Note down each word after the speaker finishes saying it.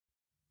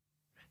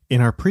In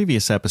our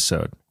previous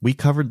episode, we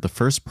covered the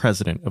first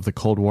president of the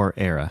Cold War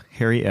era,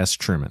 Harry S.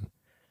 Truman.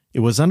 It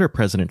was under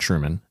President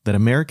Truman that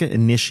America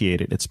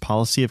initiated its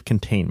policy of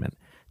containment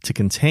to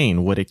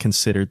contain what it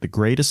considered the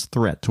greatest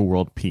threat to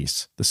world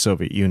peace, the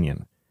Soviet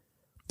Union.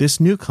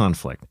 This new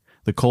conflict,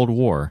 the Cold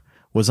War,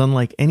 was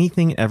unlike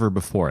anything ever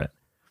before it.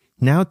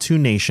 Now two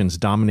nations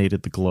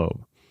dominated the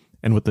globe,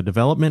 and with the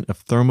development of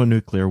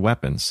thermonuclear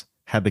weapons,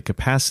 had the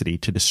capacity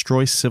to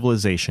destroy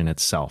civilization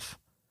itself.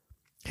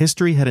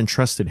 History had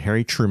entrusted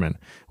Harry Truman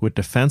with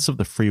defense of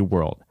the free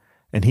world,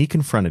 and he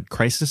confronted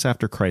crisis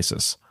after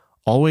crisis,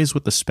 always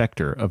with the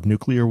specter of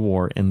nuclear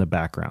war in the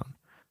background.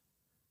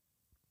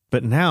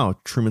 But now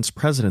Truman's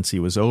presidency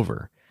was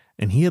over,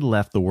 and he had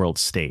left the world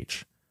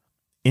stage.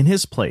 In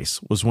his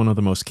place was one of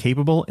the most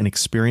capable and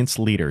experienced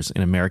leaders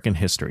in American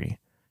history.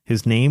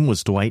 His name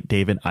was Dwight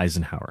David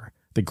Eisenhower,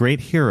 the great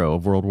hero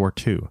of World War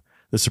II,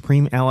 the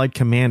supreme Allied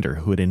commander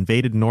who had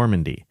invaded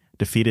Normandy,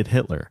 defeated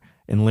Hitler,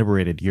 and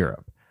liberated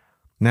Europe.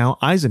 Now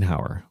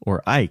Eisenhower,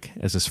 or Ike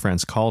as his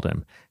friends called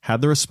him, had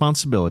the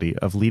responsibility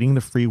of leading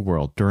the free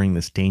world during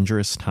this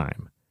dangerous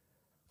time.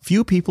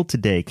 Few people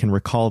today can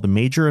recall the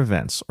major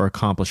events or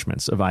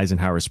accomplishments of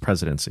Eisenhower's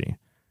presidency.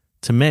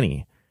 To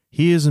many,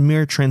 he is a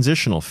mere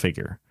transitional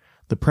figure,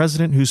 the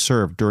president who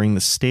served during the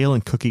stale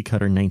and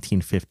cookie-cutter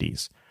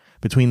 1950s,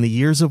 between the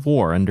years of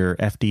war under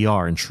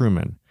FDR and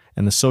Truman,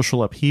 and the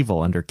social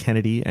upheaval under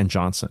Kennedy and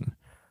Johnson.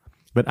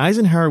 But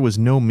Eisenhower was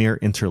no mere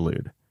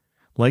interlude.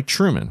 Like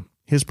Truman,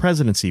 his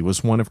presidency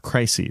was one of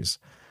crises,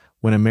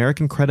 when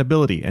American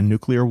credibility and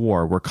nuclear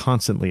war were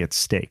constantly at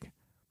stake.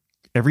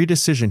 Every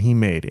decision he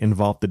made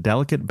involved the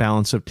delicate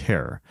balance of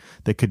terror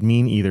that could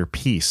mean either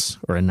peace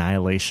or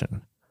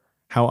annihilation.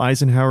 How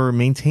Eisenhower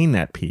maintained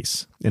that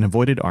peace and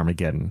avoided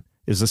Armageddon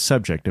is the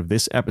subject of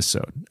this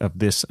episode of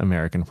This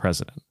American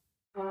President.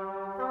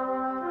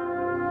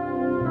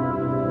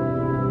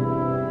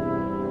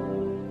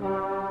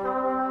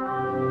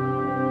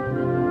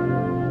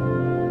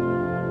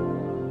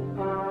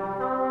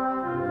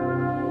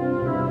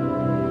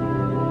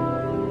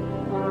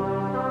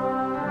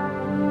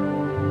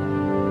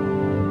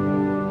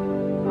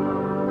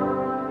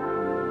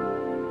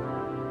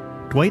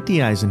 Dwight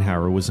D.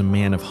 Eisenhower was a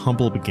man of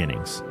humble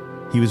beginnings.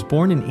 He was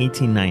born in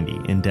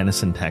 1890 in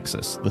Denison,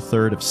 Texas, the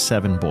third of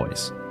 7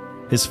 boys.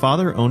 His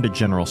father owned a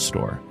general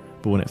store,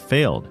 but when it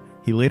failed,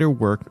 he later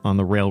worked on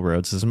the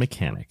railroads as a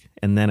mechanic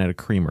and then at a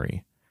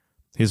creamery.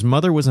 His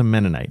mother was a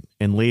Mennonite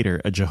and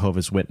later a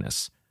Jehovah's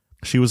Witness.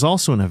 She was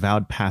also an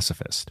avowed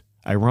pacifist,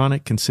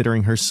 ironic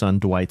considering her son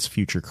Dwight's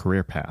future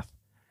career path.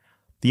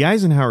 The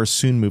Eisenhowers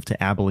soon moved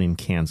to Abilene,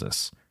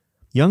 Kansas.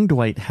 Young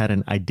Dwight had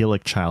an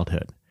idyllic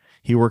childhood.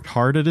 He worked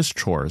hard at his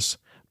chores,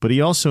 but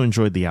he also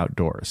enjoyed the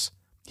outdoors.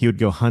 He would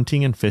go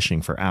hunting and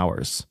fishing for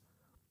hours.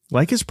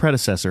 Like his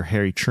predecessor,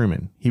 Harry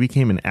Truman, he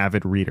became an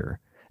avid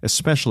reader,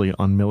 especially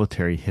on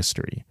military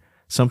history,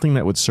 something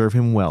that would serve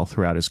him well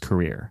throughout his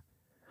career.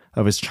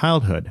 Of his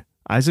childhood,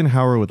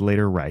 Eisenhower would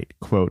later write,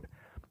 quote,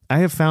 "I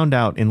have found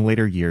out in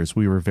later years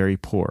we were very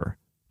poor,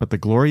 but the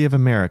glory of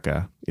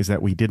America is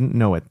that we didn't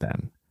know it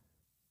then."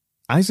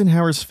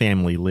 Eisenhower's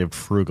family lived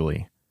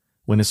frugally.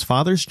 When his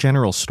father's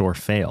general store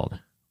failed,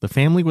 the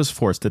family was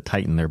forced to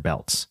tighten their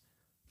belts.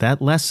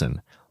 That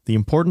lesson, the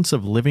importance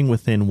of living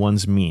within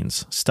one's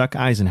means, stuck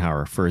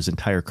Eisenhower for his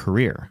entire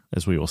career,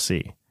 as we will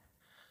see.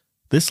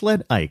 This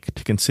led Ike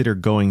to consider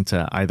going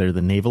to either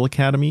the Naval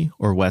Academy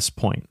or West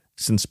Point,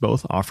 since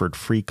both offered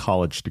free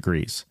college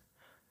degrees.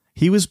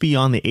 He was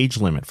beyond the age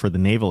limit for the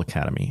Naval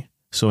Academy,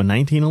 so in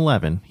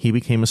 1911 he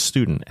became a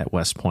student at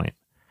West Point.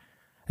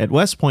 At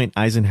West Point,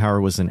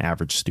 Eisenhower was an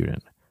average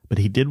student, but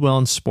he did well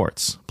in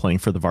sports, playing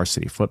for the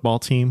varsity football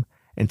team,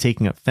 and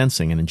taking up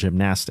fencing and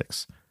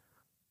gymnastics.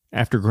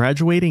 After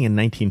graduating in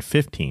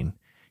 1915,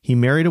 he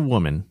married a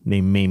woman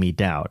named Mamie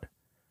Dowd.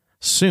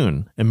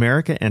 Soon,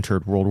 America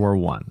entered World War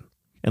I,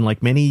 and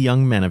like many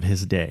young men of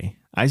his day,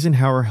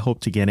 Eisenhower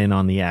hoped to get in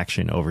on the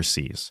action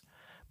overseas,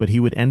 but he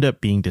would end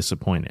up being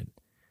disappointed.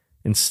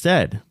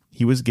 Instead,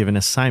 he was given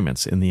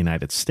assignments in the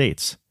United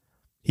States.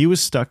 He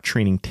was stuck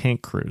training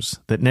tank crews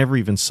that never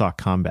even saw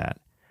combat.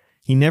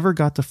 He never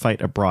got to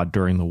fight abroad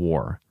during the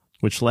war,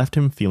 which left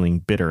him feeling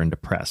bitter and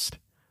depressed.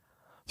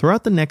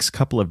 Throughout the next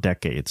couple of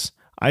decades,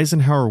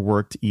 Eisenhower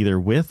worked either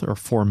with or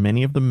for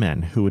many of the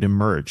men who would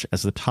emerge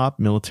as the top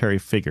military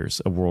figures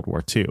of World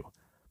War II.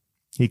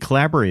 He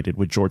collaborated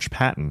with George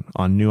Patton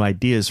on new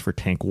ideas for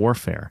tank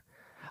warfare,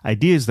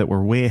 ideas that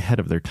were way ahead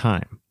of their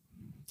time.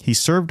 He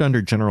served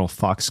under General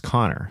Fox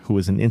Connor, who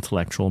was an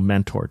intellectual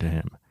mentor to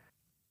him.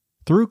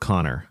 Through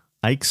Connor,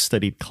 Ike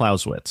studied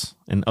Clausewitz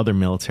and other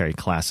military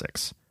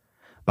classics.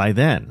 By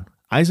then,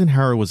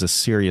 Eisenhower was a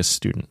serious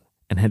student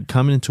and had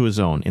come into his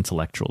own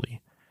intellectually.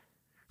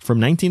 From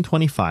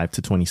 1925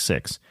 to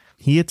 26,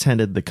 he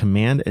attended the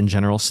Command and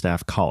General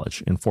Staff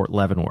College in Fort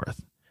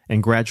Leavenworth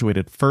and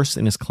graduated first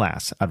in his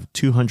class out of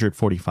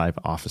 245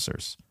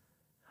 officers.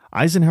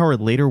 Eisenhower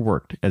later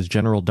worked as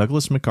General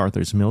Douglas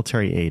MacArthur's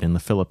military aide in the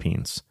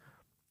Philippines.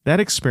 That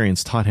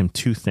experience taught him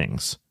 2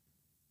 things.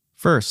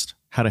 First,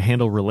 how to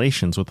handle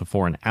relations with a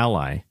foreign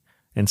ally,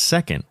 and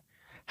second,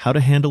 how to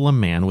handle a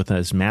man with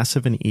as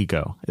massive an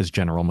ego as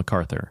General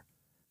MacArthur.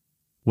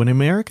 When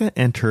America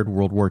entered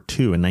World War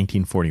II in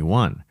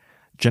 1941,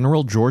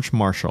 General George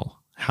Marshall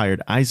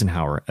hired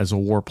Eisenhower as a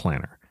war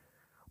planner.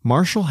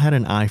 Marshall had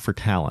an eye for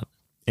talent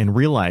and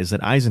realized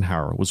that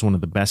Eisenhower was one of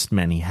the best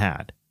men he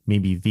had,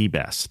 maybe the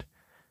best.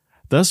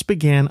 Thus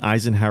began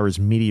Eisenhower's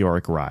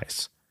meteoric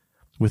rise.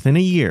 Within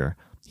a year,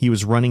 he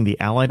was running the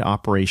Allied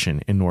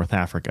operation in North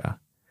Africa.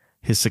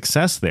 His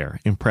success there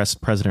impressed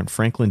President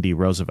Franklin D.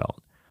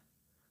 Roosevelt.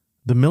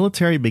 The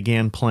military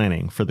began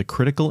planning for the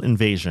critical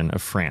invasion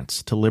of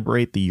France to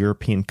liberate the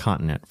European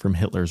continent from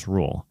Hitler's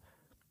rule.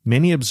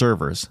 Many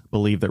observers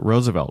believed that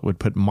Roosevelt would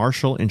put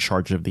Marshall in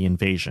charge of the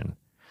invasion,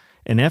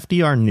 and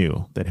FDR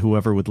knew that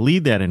whoever would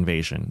lead that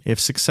invasion, if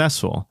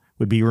successful,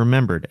 would be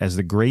remembered as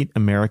the great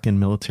American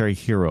military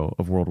hero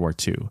of World War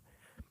II.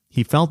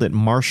 He felt that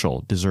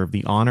Marshall deserved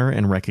the honor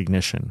and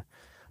recognition,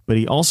 but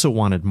he also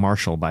wanted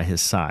Marshall by his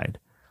side.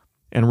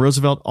 And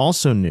Roosevelt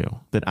also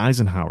knew that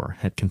Eisenhower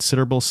had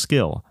considerable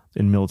skill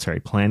in military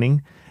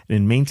planning and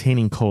in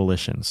maintaining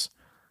coalitions.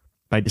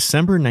 By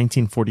December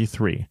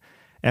 1943,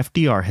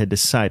 FDR had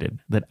decided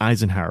that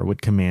Eisenhower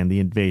would command the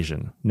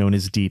invasion, known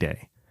as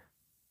D-Day.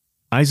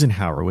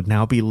 Eisenhower would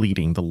now be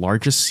leading the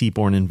largest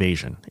seaborne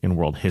invasion in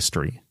world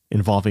history,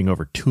 involving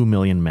over 2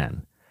 million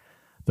men.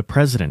 The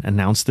president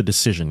announced the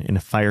decision in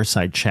a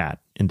fireside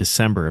chat in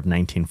December of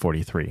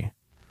 1943.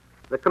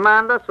 The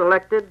commander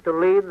selected to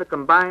lead the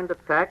combined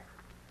attack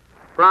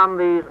from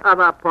these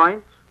other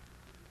points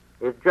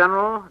is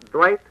General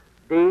Dwight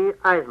D.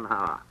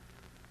 Eisenhower.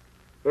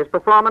 His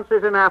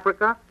performances in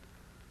Africa,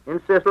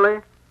 in Sicily,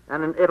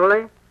 and in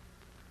Italy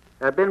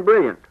have been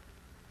brilliant.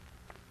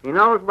 He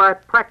knows by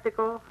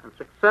practical and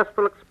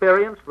successful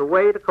experience the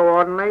way to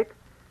coordinate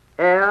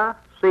air,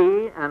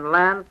 sea, and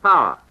land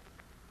power.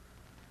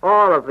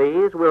 All of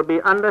these will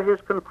be under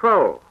his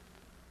control.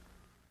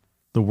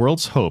 The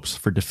world's hopes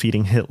for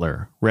defeating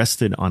Hitler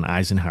rested on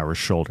Eisenhower's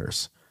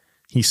shoulders.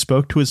 He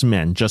spoke to his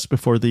men just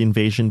before the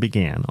invasion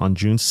began on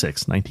June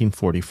 6,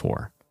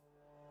 1944.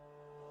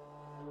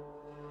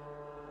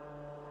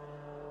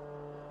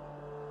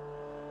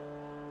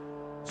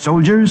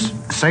 Soldiers,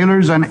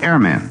 sailors, and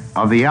airmen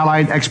of the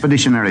Allied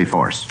Expeditionary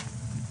Force,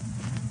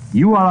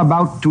 you are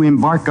about to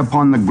embark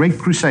upon the great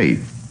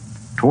crusade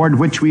toward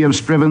which we have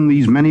striven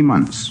these many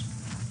months.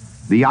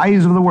 The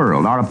eyes of the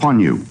world are upon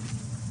you.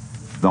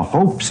 The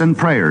hopes and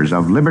prayers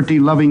of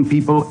liberty-loving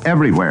people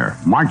everywhere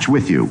march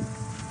with you.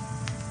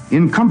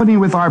 In company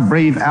with our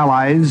brave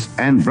allies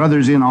and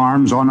brothers in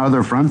arms on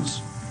other fronts,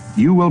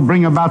 you will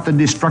bring about the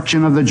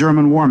destruction of the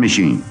German war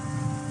machine,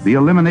 the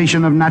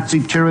elimination of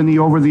Nazi tyranny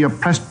over the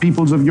oppressed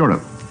peoples of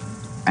Europe,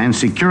 and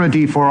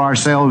security for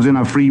ourselves in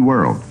a free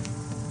world.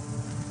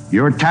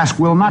 Your task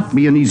will not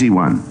be an easy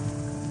one.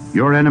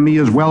 Your enemy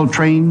is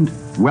well-trained,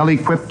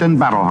 well-equipped, and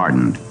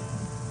battle-hardened.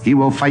 He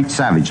will fight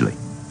savagely.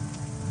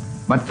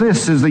 But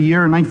this is the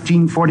year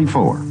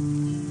 1944.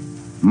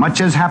 Much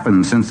has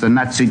happened since the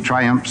Nazi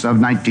triumphs of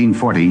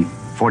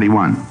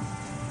 1940-41.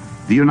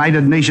 The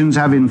United Nations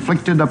have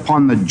inflicted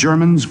upon the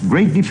Germans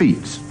great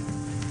defeats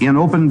in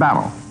open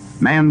battle,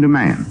 man to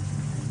man.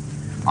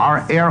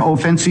 Our air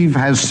offensive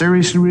has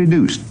seriously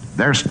reduced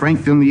their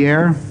strength in the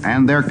air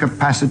and their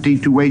capacity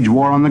to wage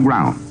war on the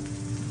ground.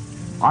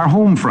 Our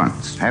home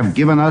fronts have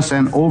given us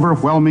an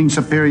overwhelming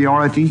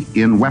superiority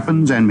in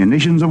weapons and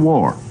munitions of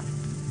war,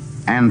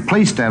 and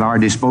placed at our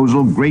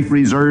disposal great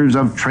reserves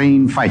of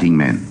trained fighting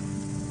men.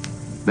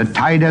 The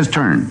tide has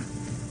turned.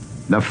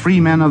 The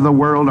free men of the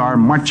world are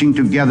marching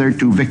together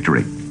to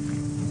victory.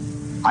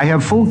 I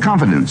have full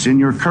confidence in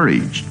your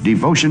courage,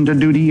 devotion to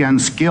duty,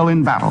 and skill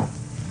in battle.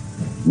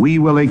 We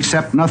will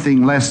accept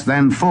nothing less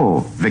than full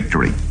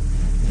victory.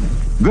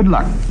 Good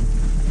luck,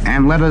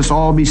 and let us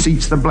all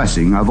beseech the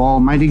blessing of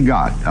Almighty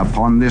God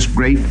upon this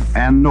great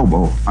and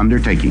noble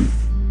undertaking.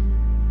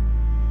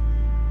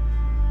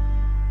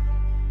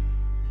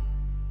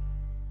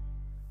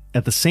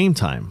 At the same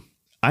time,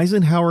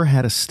 Eisenhower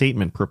had a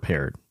statement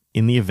prepared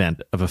in the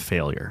event of a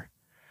failure.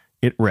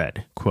 It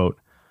read, quote,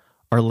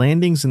 "Our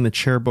landings in the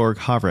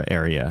Cherbourg-Havre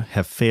area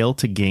have failed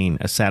to gain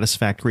a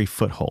satisfactory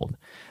foothold,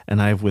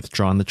 and I have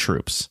withdrawn the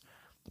troops.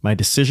 My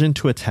decision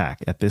to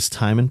attack at this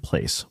time and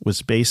place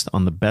was based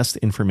on the best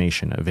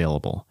information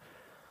available.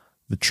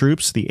 The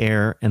troops, the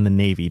air, and the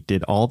Navy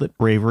did all that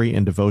bravery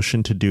and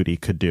devotion to duty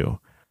could do.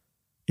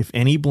 If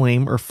any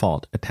blame or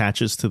fault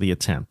attaches to the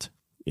attempt,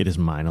 it is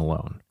mine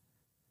alone."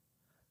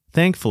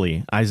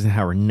 Thankfully,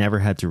 Eisenhower never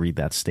had to read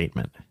that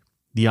statement.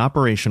 The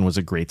operation was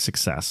a great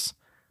success.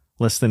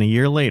 Less than a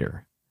year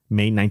later,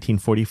 May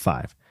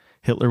 1945,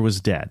 Hitler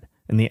was dead,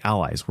 and the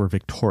Allies were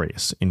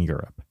victorious in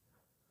Europe.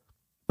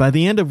 By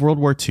the end of World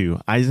War II,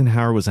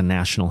 Eisenhower was a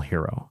national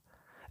hero,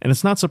 and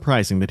it's not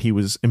surprising that he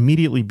was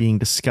immediately being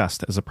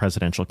discussed as a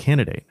presidential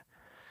candidate.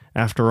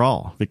 After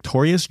all,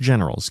 victorious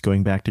generals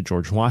going back to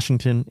George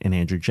Washington and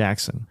Andrew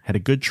Jackson had a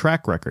good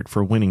track record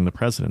for winning the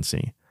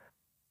presidency.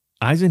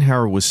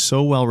 Eisenhower was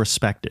so well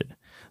respected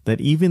that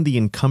even the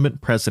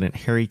incumbent president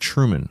Harry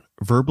Truman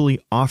verbally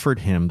offered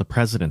him the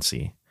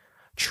presidency.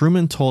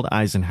 Truman told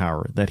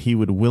Eisenhower that he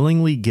would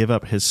willingly give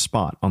up his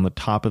spot on the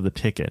top of the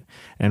ticket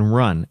and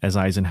run as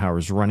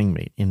Eisenhower's running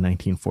mate in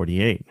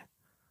 1948.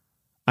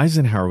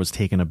 Eisenhower was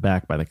taken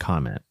aback by the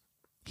comment.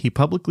 He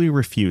publicly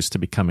refused to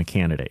become a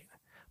candidate,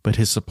 but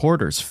his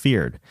supporters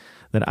feared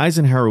that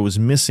Eisenhower was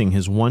missing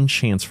his one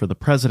chance for the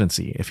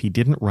presidency if he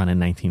didn't run in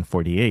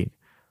 1948.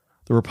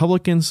 The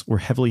Republicans were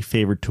heavily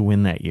favored to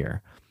win that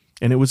year,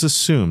 and it was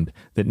assumed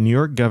that New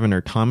York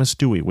Governor Thomas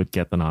Dewey would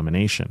get the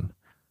nomination.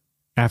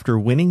 After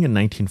winning in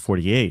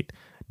 1948,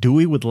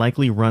 Dewey would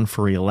likely run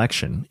for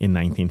re-election in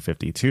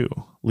 1952,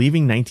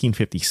 leaving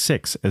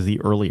 1956 as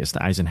the earliest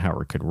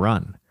Eisenhower could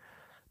run.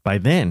 By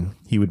then,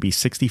 he would be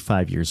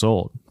 65 years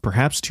old,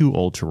 perhaps too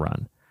old to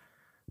run.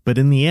 But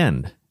in the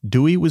end,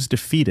 Dewey was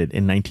defeated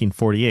in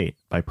 1948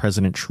 by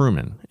President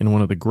Truman in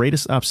one of the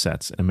greatest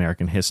upsets in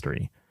American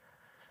history.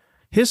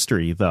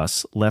 History,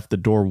 thus, left the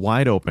door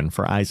wide open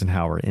for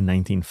Eisenhower in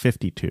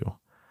 1952.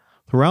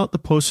 Throughout the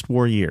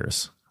post-war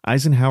years,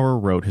 Eisenhower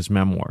wrote his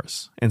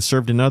memoirs and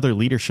served in other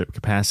leadership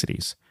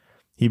capacities.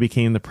 He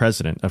became the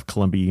president of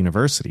Columbia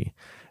University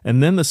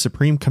and then the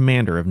supreme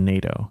commander of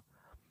NATO.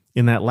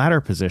 In that latter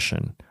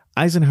position,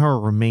 Eisenhower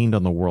remained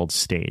on the world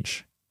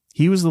stage.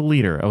 He was the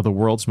leader of the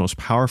world's most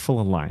powerful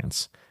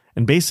alliance,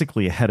 and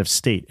basically a head of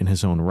state in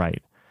his own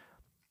right.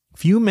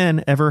 Few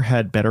men ever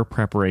had better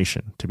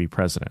preparation to be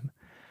president,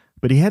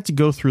 but he had to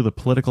go through the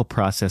political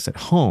process at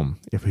home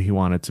if he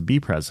wanted to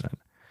be president.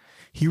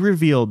 He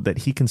revealed that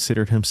he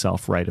considered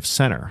himself right of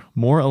center,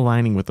 more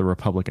aligning with the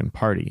Republican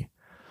Party.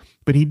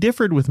 But he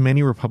differed with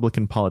many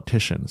Republican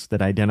politicians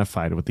that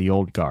identified with the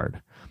old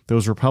guard,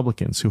 those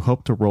Republicans who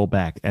hoped to roll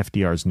back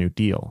FDR's New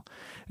Deal,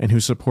 and who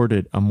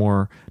supported a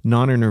more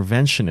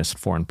non-interventionist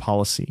foreign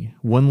policy,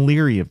 one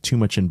leery of too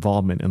much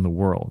involvement in the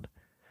world.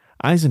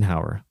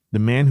 Eisenhower, the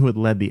man who had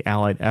led the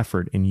Allied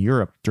effort in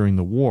Europe during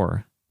the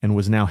war and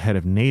was now head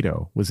of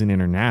NATO, was an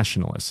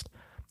internationalist.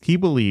 He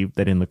believed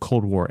that in the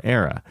Cold War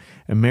era,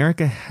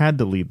 America had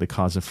to lead the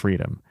cause of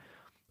freedom.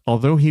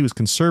 Although he was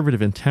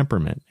conservative in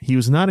temperament, he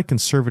was not a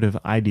conservative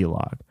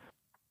ideologue.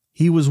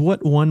 He was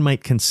what one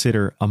might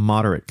consider a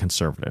moderate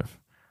conservative.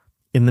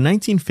 In the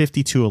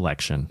 1952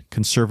 election,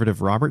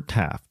 conservative Robert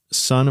Taft,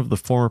 son of the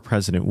former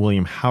President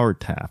William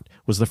Howard Taft,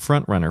 was the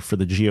frontrunner for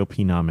the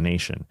GOP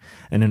nomination,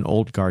 and an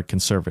old guard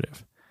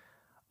conservative.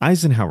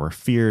 Eisenhower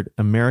feared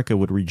America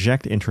would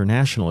reject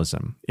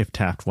internationalism if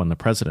Taft won the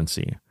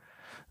presidency.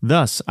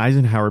 Thus,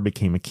 Eisenhower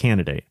became a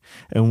candidate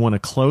and won a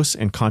close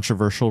and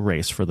controversial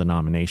race for the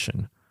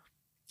nomination.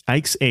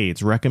 Ike's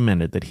aides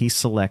recommended that he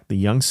select the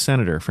young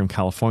senator from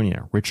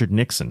California, Richard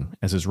Nixon,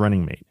 as his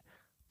running mate.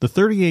 The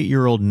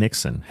 38-year-old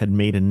Nixon had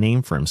made a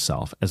name for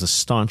himself as a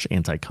staunch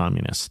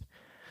anti-communist.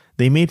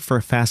 They made for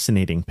a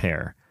fascinating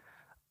pair.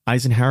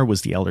 Eisenhower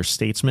was the elder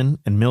statesman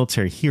and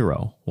military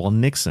hero, while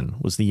Nixon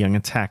was the young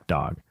attack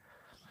dog.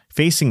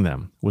 Facing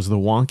them was the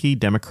wonky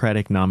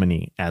Democratic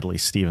nominee, Adlai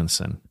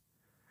Stevenson.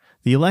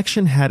 The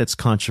election had its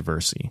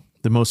controversy,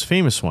 the most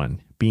famous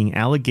one being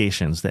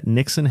allegations that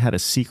Nixon had a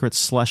secret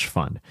slush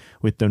fund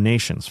with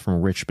donations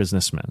from rich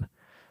businessmen.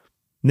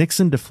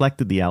 Nixon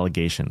deflected the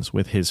allegations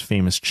with his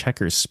famous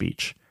checkers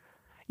speech.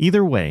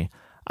 Either way,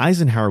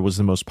 Eisenhower was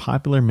the most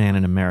popular man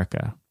in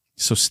America,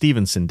 so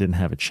Stevenson didn't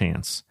have a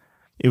chance.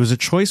 It was a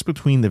choice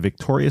between the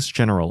victorious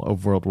general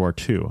of World War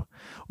II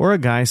or a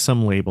guy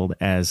some labeled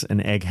as an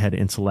egghead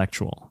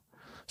intellectual.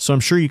 So I'm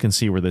sure you can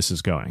see where this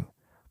is going.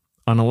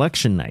 On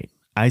election night,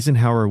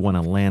 Eisenhower won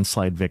a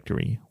landslide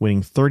victory,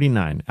 winning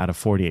 39 out of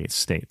 48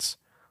 states.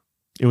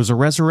 It was a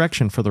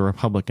resurrection for the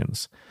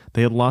Republicans.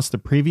 They had lost the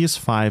previous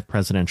 5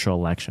 presidential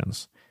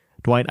elections.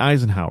 Dwight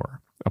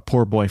Eisenhower, a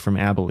poor boy from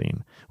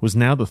Abilene, was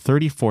now the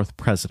 34th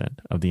president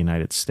of the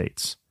United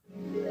States.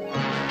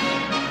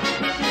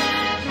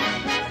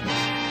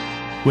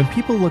 When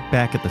people look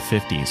back at the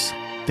 50s,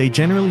 they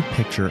generally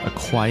picture a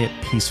quiet,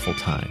 peaceful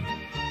time.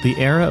 The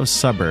era of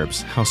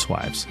suburbs,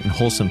 housewives, and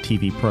wholesome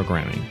TV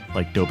programming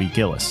like Dobie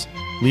Gillis,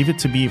 Leave It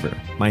to Beaver,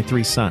 My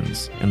Three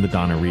Sons, and The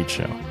Donna Reed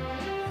Show.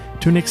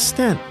 To an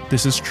extent,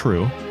 this is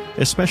true,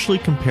 especially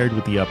compared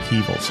with the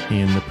upheavals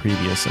in the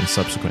previous and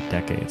subsequent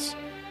decades.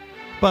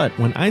 But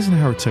when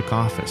Eisenhower took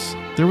office,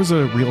 there was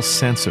a real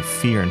sense of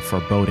fear and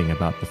foreboding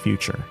about the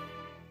future.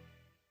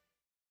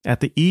 At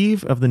the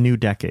eve of the new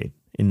decade,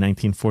 in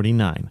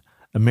 1949,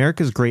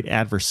 America's great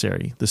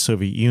adversary, the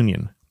Soviet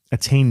Union,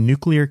 attained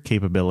nuclear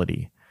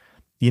capability.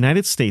 The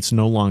United States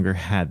no longer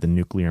had the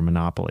nuclear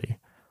monopoly.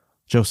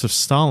 Joseph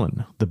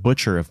Stalin, the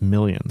butcher of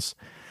millions,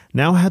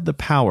 now had the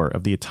power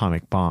of the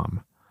atomic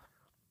bomb.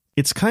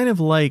 It's kind of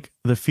like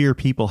the fear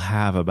people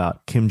have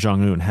about Kim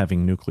Jong-un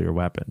having nuclear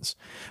weapons.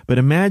 But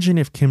imagine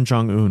if Kim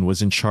Jong-un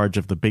was in charge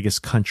of the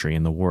biggest country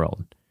in the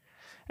world.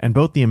 And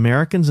both the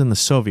Americans and the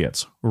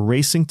Soviets were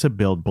racing to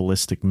build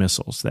ballistic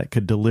missiles that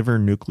could deliver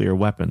nuclear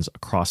weapons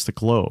across the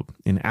globe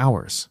in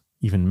hours,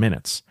 even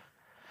minutes.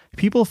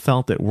 People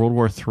felt that World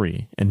War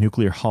III and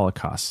nuclear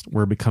holocaust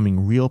were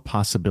becoming real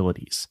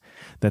possibilities,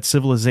 that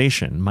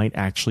civilization might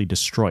actually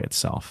destroy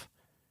itself.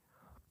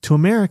 To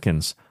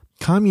Americans,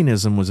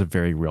 communism was a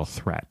very real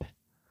threat.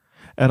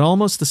 At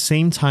almost the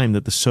same time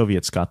that the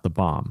Soviets got the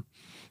bomb,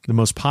 the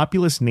most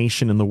populous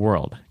nation in the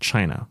world,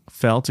 China,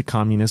 fell to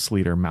communist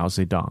leader Mao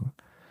Zedong.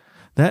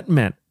 That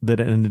meant that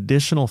an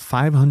additional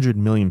 500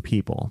 million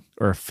people,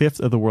 or a fifth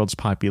of the world's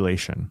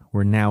population,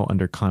 were now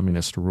under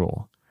communist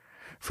rule.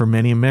 For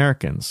many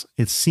Americans,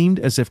 it seemed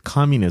as if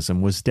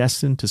communism was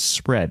destined to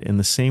spread in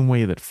the same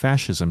way that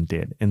fascism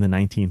did in the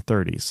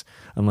 1930s,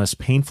 unless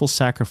painful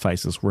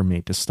sacrifices were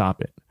made to stop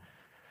it.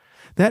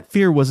 That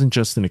fear wasn't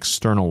just an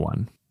external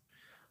one.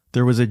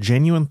 There was a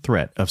genuine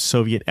threat of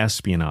Soviet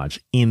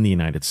espionage in the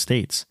United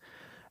States.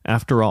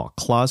 After all,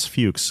 Klaus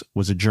Fuchs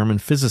was a German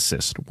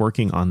physicist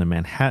working on the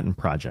Manhattan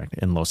Project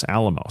in Los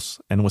Alamos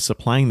and was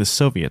supplying the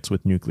Soviets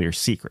with nuclear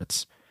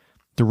secrets.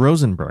 The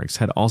Rosenbergs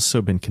had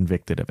also been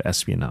convicted of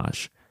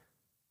espionage.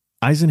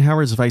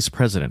 Eisenhower's vice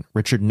president,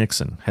 Richard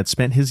Nixon, had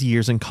spent his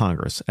years in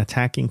Congress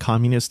attacking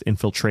communist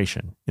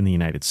infiltration in the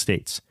United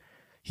States.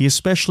 He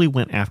especially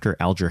went after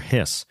Alger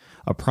Hiss,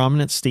 a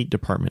prominent State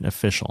Department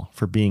official,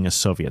 for being a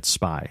Soviet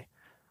spy.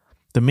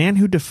 The man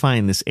who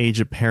defined this age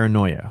of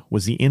paranoia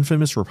was the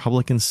infamous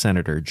Republican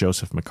Senator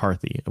Joseph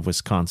McCarthy of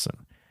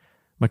Wisconsin.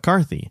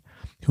 McCarthy,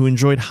 who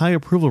enjoyed high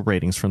approval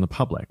ratings from the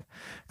public,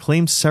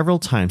 claimed several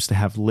times to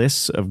have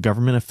lists of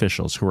government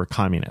officials who were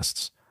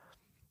communists.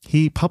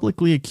 He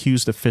publicly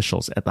accused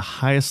officials at the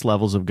highest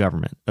levels of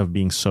government of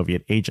being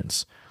Soviet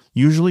agents,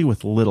 usually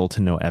with little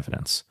to no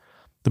evidence.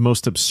 The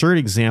most absurd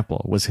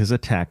example was his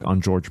attack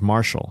on George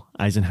Marshall,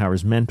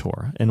 Eisenhower's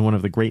mentor and one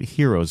of the great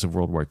heroes of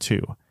World War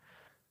II.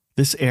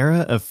 This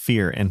era of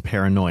fear and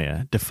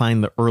paranoia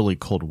defined the early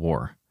Cold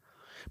War.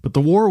 But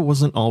the war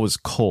wasn't always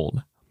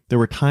cold. There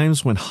were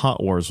times when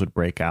hot wars would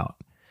break out.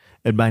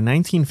 And by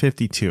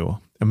 1952,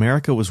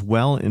 America was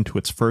well into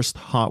its first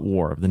hot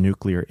war of the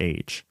nuclear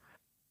age.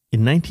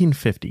 In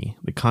 1950,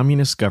 the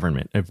communist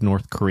government of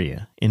North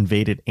Korea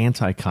invaded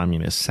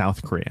anti-communist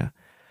South Korea.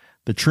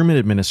 The Truman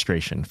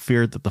administration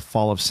feared that the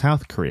fall of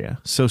South Korea,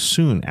 so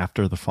soon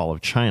after the fall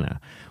of China,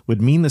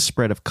 would mean the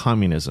spread of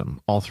communism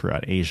all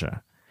throughout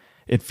Asia.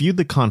 It viewed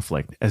the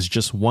conflict as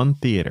just one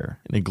theater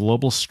in a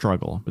global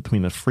struggle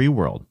between the free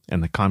world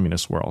and the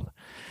communist world,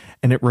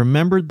 and it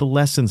remembered the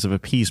lessons of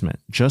appeasement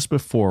just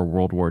before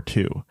World War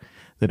II,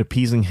 that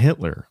appeasing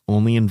Hitler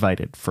only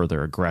invited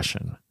further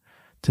aggression.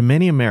 To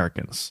many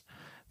Americans,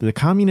 the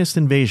communist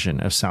invasion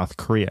of South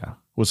Korea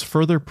was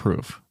further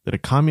proof that a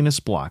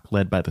communist bloc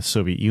led by the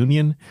Soviet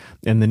Union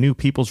and the new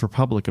People's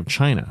Republic of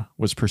China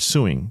was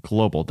pursuing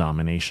global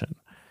domination.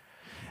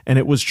 And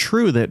it was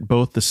true that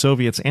both the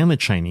Soviets and the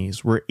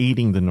Chinese were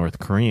aiding the North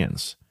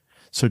Koreans.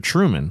 So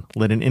Truman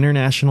led an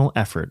international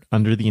effort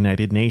under the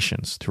United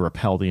Nations to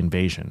repel the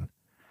invasion.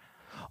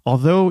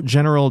 Although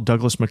General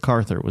Douglas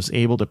MacArthur was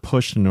able to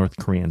push the North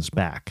Koreans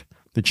back,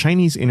 the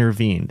Chinese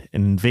intervened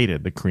and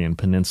invaded the Korean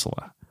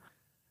peninsula.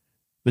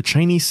 The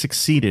Chinese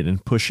succeeded in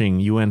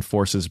pushing UN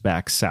forces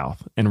back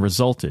south and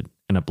resulted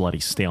in a bloody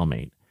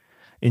stalemate.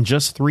 In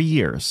just 3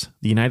 years,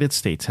 the United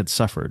States had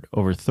suffered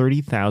over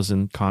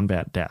 30,000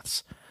 combat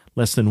deaths,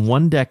 less than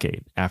 1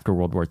 decade after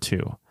World War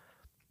II.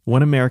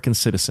 One American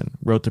citizen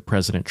wrote to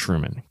President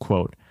Truman,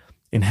 quote,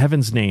 "In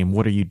heaven's name,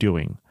 what are you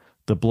doing?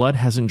 The blood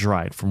hasn't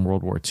dried from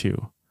World War II."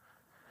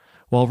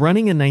 While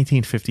running in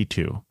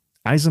 1952,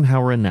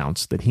 Eisenhower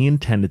announced that he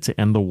intended to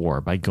end the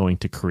war by going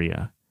to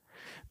Korea.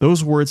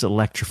 Those words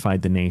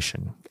electrified the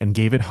nation and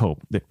gave it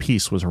hope that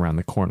peace was around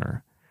the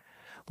corner.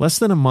 Less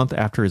than a month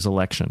after his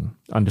election,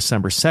 on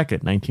December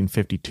 2nd,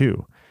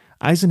 1952,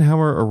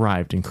 Eisenhower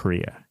arrived in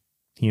Korea.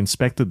 He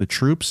inspected the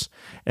troops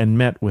and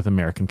met with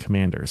American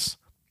commanders.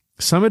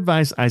 Some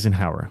advised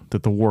Eisenhower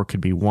that the war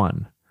could be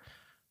won.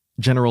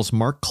 Generals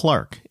Mark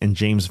Clark and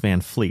James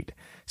Van Fleet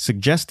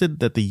suggested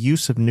that the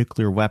use of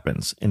nuclear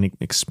weapons and an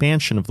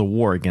expansion of the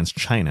war against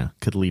China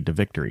could lead to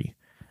victory.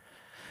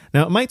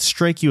 Now, it might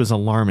strike you as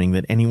alarming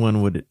that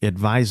anyone would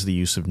advise the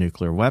use of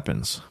nuclear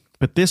weapons,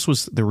 but this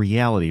was the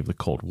reality of the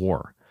Cold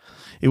War.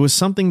 It was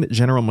something that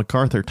General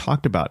MacArthur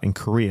talked about in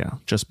Korea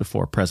just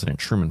before President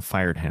Truman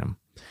fired him.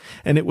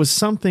 And it was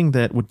something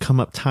that would come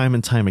up time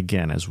and time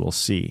again, as we'll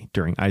see,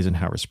 during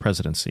Eisenhower's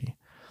presidency.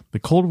 The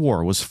Cold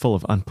War was full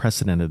of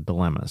unprecedented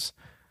dilemmas.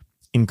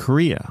 In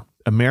Korea,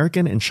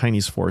 American and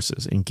Chinese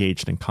forces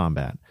engaged in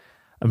combat.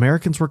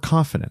 Americans were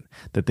confident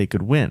that they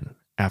could win.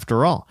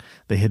 After all,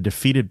 they had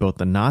defeated both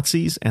the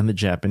Nazis and the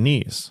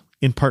Japanese,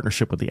 in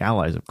partnership with the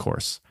Allies, of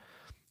course.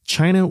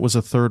 China was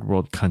a third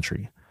world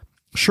country.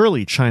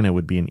 Surely China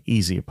would be an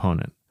easy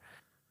opponent.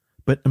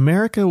 But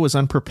America was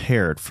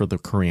unprepared for the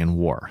Korean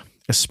War,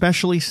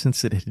 especially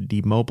since it had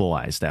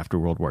demobilized after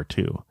World War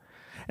II,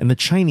 and the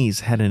Chinese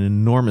had an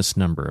enormous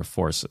number of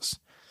forces.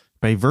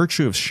 By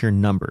virtue of sheer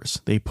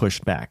numbers, they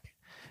pushed back,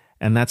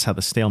 and that's how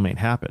the stalemate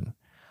happened.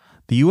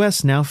 The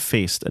U.S. now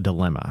faced a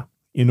dilemma.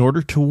 In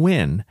order to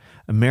win,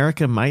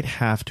 America might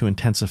have to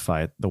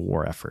intensify the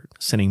war effort,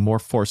 sending more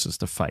forces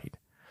to fight.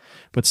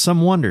 But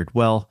some wondered,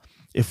 well,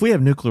 if we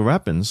have nuclear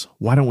weapons,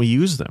 why don't we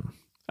use them?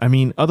 I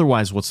mean,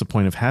 otherwise, what's the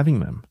point of having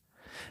them?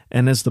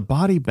 And as the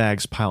body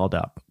bags piled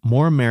up,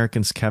 more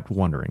Americans kept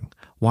wondering,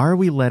 Why are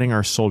we letting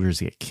our soldiers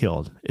get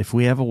killed if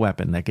we have a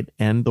weapon that could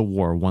end the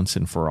war once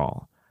and for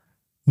all?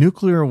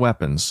 Nuclear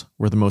weapons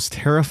were the most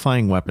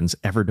terrifying weapons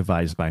ever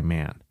devised by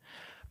man.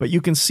 But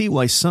you can see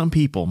why some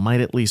people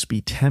might at least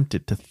be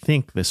tempted to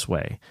think this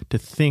way, to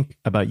think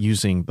about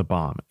using the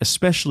bomb,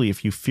 especially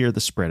if you fear the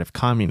spread of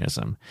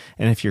communism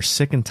and if you're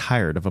sick and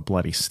tired of a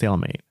bloody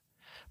stalemate.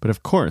 But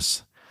of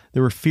course,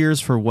 there were fears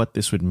for what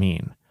this would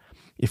mean.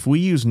 If we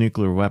use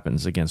nuclear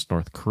weapons against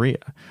North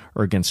Korea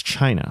or against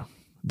China,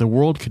 the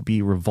world could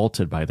be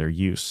revolted by their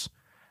use.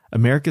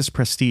 America's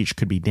prestige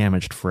could be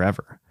damaged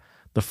forever.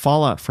 The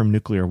fallout from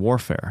nuclear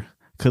warfare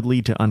could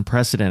lead to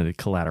unprecedented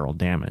collateral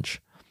damage.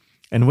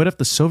 And what if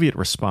the Soviet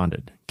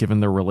responded,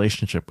 given their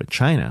relationship with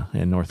China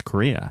and North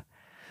Korea?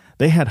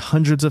 They had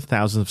hundreds of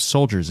thousands of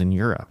soldiers in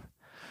Europe.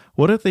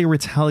 What if they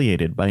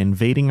retaliated by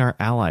invading our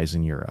allies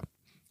in Europe?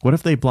 What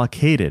if they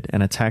blockaded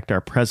and attacked our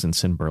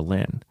presence in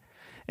Berlin?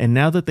 And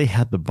now that they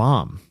had the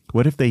bomb,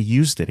 what if they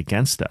used it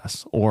against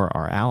us or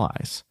our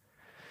allies?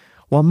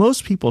 While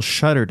most people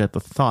shuddered at the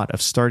thought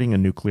of starting a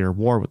nuclear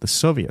war with the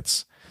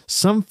Soviets,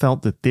 some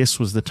felt that this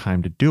was the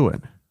time to do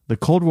it. The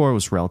Cold War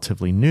was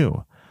relatively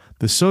new.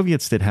 The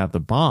Soviets did have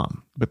the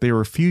bomb, but they were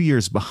a few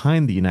years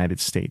behind the United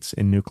States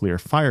in nuclear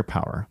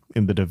firepower,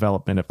 in the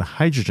development of the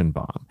hydrogen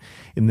bomb,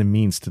 in the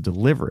means to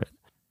deliver it.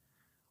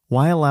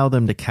 Why allow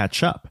them to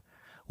catch up?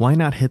 Why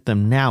not hit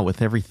them now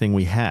with everything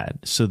we had,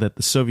 so that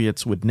the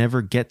Soviets would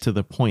never get to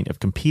the point of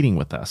competing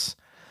with us?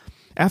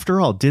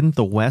 After all, didn't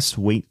the West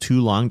wait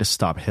too long to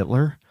stop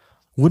Hitler?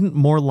 Wouldn't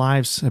more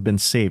lives have been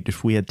saved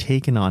if we had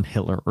taken on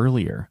Hitler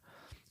earlier?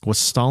 Was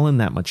Stalin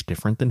that much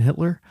different than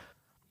Hitler?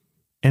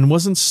 And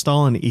wasn't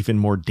Stalin even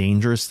more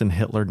dangerous than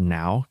Hitler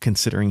now,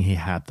 considering he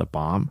had the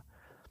bomb?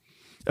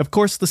 Of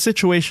course, the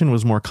situation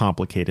was more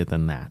complicated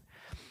than that.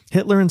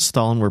 Hitler and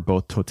Stalin were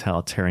both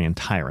totalitarian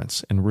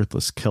tyrants and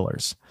ruthless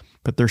killers,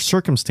 but their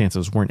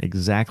circumstances weren't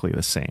exactly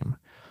the same.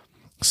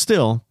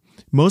 Still,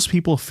 most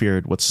people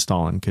feared what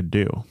Stalin could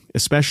do,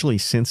 especially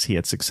since he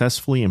had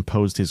successfully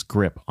imposed his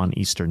grip on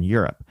Eastern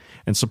Europe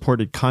and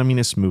supported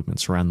communist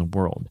movements around the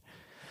world.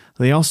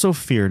 They also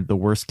feared the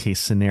worst-case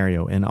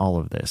scenario in all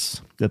of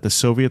this, that the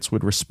Soviets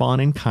would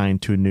respond in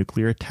kind to a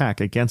nuclear attack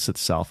against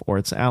itself or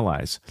its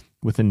allies,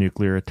 with a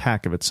nuclear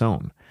attack of its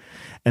own.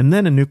 And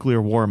then a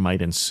nuclear war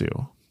might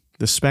ensue.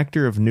 The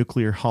specter of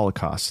nuclear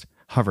holocaust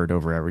hovered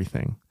over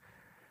everything.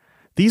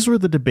 These were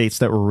the debates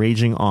that were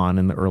raging on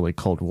in the early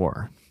Cold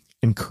War,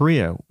 and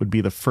Korea would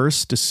be the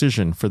first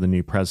decision for the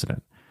new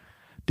president.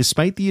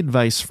 Despite the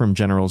advice from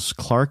Generals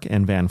Clark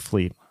and Van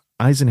Fleet,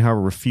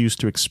 Eisenhower refused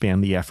to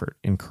expand the effort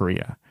in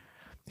Korea.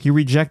 He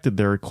rejected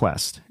their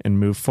request and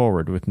moved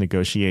forward with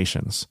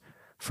negotiations.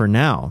 For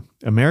now,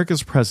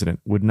 America's president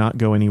would not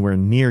go anywhere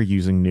near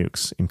using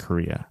nukes in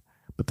Korea,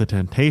 but the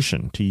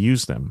temptation to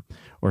use them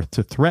or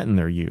to threaten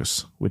their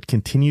use would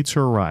continue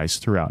to arise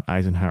throughout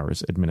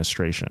Eisenhower's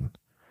administration.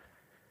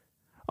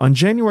 On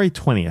January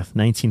 20th,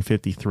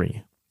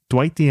 1953,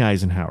 Dwight D.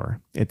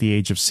 Eisenhower, at the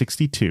age of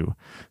 62,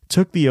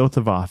 took the oath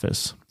of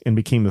office and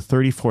became the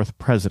 34th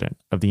President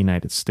of the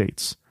United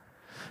States.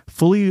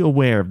 Fully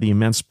aware of the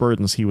immense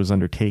burdens he was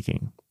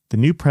undertaking, the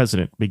new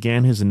president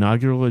began his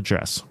inaugural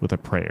address with a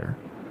prayer.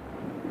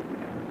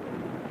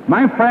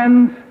 My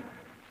friends,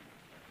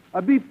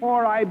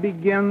 before I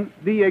begin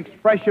the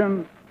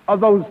expression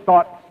of those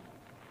thoughts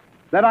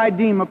that I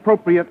deem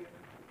appropriate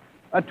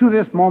to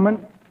this moment,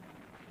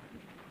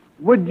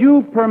 would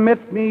you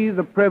permit me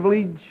the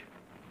privilege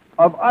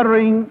of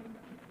uttering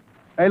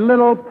a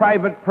little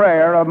private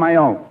prayer of my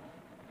own?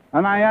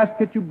 And I ask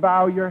that you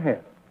bow your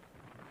head.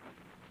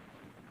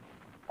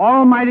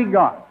 Almighty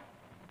God,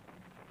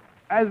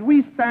 as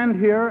we stand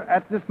here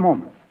at this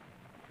moment,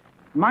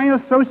 my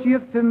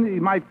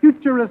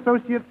future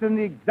associates in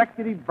the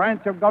executive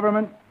branch of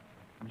government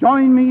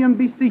join me in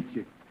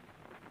beseeching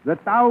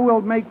that thou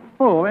wilt make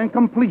full and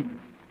complete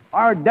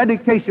our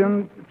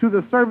dedication to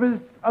the service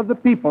of the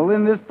people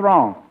in this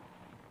throng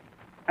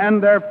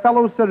and their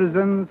fellow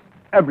citizens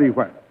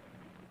everywhere.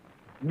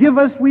 Give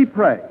us, we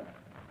pray,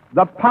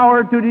 the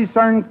power to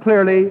discern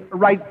clearly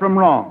right from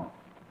wrong,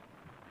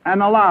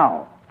 and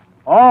allow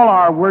all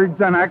our words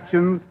and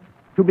actions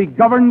to be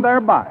governed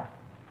thereby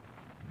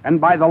and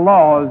by the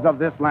laws of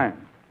this land.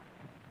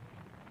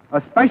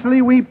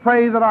 Especially we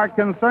pray that our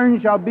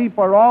concern shall be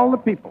for all the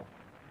people,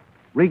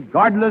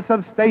 regardless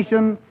of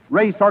station,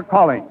 race, or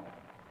calling.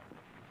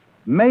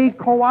 May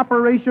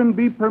cooperation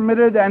be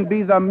permitted and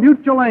be the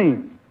mutual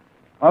aim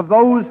of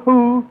those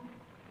who,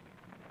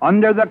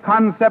 under the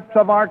concepts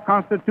of our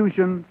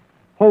Constitution,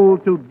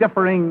 hold to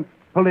differing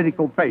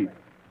political faith,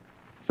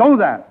 so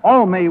that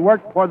all may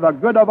work for the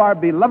good of our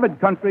beloved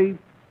country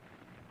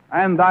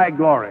and thy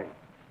glory.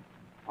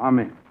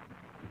 Amen.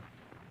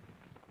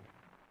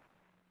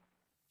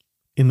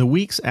 In the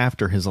weeks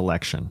after his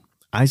election,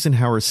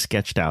 Eisenhower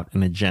sketched out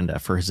an agenda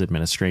for his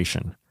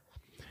administration.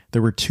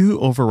 There were two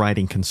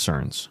overriding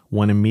concerns,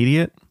 one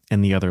immediate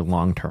and the other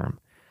long-term.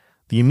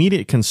 The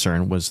immediate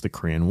concern was the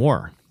Korean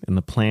War and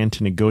the plan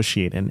to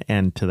negotiate an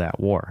end to that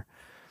war.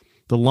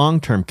 The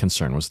long-term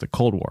concern was the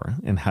Cold War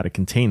and how to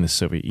contain the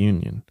Soviet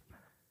Union.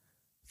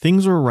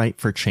 Things were ripe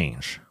for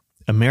change.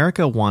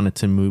 America wanted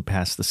to move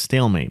past the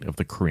stalemate of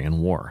the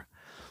Korean War.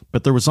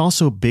 But there was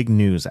also big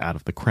news out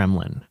of the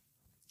Kremlin.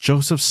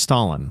 Joseph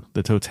Stalin,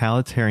 the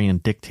totalitarian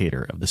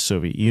dictator of the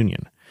Soviet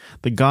Union,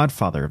 the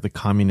godfather of the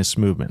communist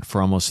movement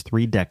for almost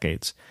 3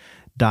 decades,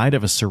 died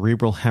of a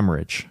cerebral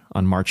hemorrhage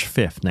on March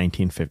 5,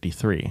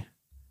 1953.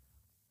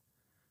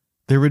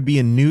 There would be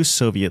a new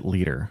Soviet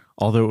leader,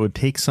 although it would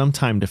take some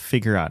time to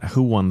figure out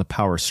who won the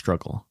power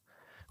struggle.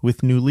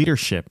 With new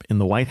leadership in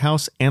the White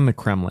House and the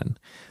Kremlin,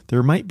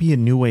 there might be a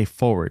new way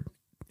forward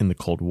in the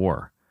Cold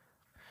War.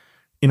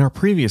 In our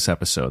previous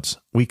episodes,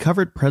 we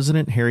covered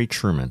President Harry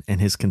Truman and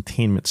his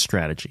containment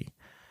strategy.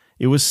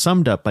 It was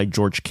summed up by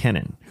George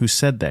Kennan, who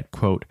said that,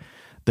 quote,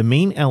 "The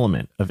main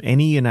element of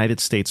any United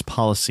States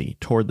policy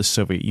toward the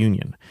Soviet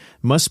Union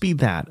must be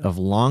that of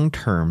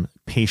long-term,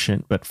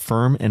 patient, but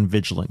firm and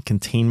vigilant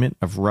containment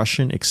of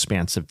Russian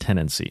expansive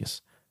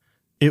tendencies."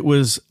 It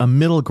was a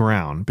middle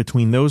ground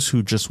between those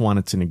who just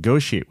wanted to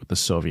negotiate with the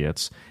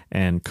Soviets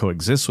and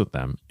coexist with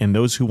them, and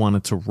those who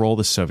wanted to roll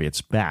the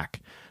Soviets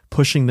back,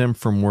 pushing them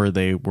from where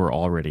they were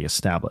already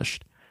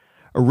established.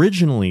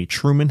 Originally,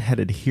 Truman had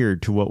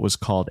adhered to what was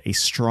called a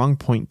strong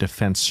point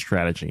defense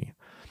strategy.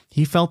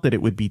 He felt that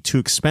it would be too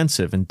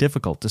expensive and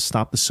difficult to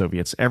stop the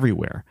Soviets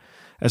everywhere.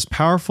 As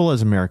powerful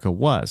as America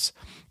was,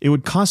 it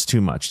would cost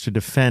too much to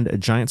defend a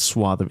giant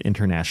swath of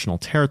international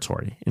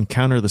territory and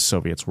counter the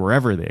Soviets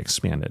wherever they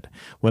expanded,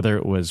 whether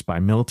it was by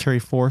military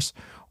force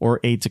or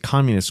aid to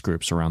communist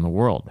groups around the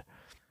world.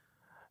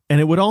 And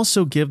it would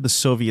also give the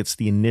Soviets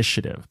the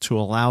initiative to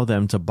allow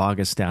them to bog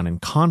us down in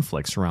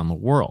conflicts around the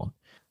world.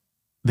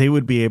 They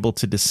would be able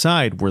to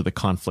decide where the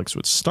conflicts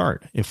would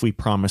start if we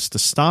promised to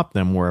stop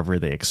them wherever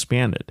they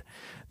expanded.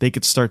 They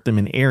could start them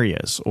in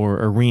areas or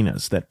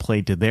arenas that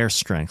played to their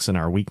strengths and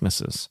our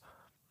weaknesses.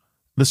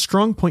 The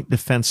strong point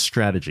defense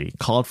strategy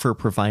called for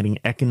providing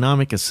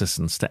economic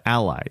assistance to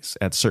allies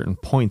at certain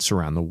points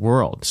around the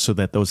world so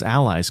that those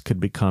allies could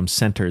become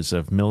centers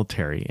of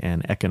military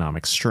and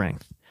economic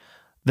strength.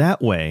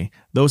 That way,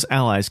 those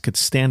allies could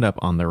stand up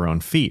on their own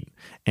feet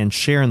and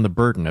share in the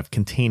burden of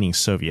containing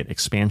Soviet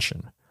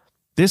expansion.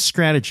 This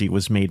strategy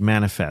was made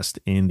manifest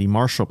in the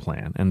Marshall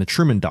Plan and the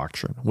Truman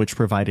Doctrine, which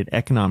provided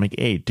economic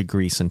aid to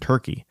Greece and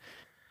Turkey.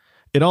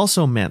 It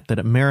also meant that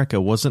America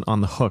wasn't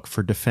on the hook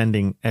for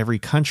defending every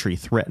country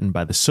threatened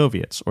by the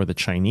Soviets or the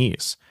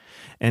Chinese,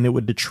 and it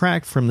would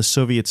detract from the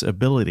Soviets'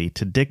 ability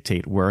to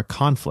dictate where a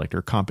conflict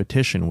or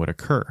competition would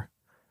occur.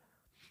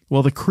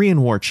 Well, the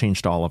Korean War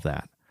changed all of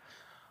that.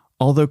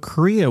 Although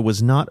Korea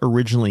was not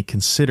originally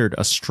considered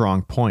a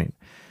strong point,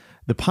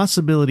 the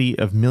possibility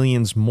of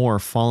millions more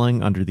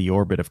falling under the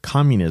orbit of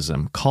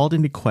communism called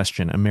into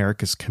question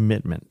America's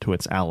commitment to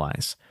its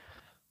allies.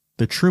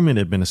 The Truman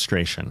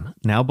administration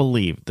now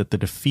believed that the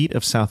defeat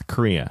of South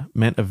Korea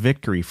meant a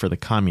victory for the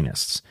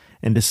communists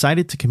and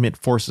decided to commit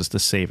forces to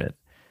save it.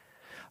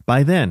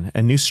 By then,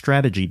 a new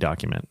strategy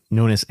document,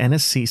 known as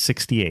NSC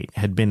 68,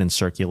 had been in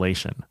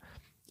circulation.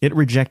 It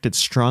rejected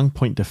strong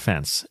point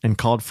defense and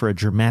called for a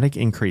dramatic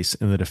increase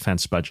in the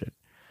defense budget.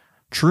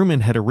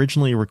 Truman had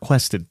originally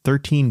requested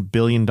 $13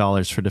 billion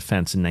for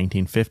defense in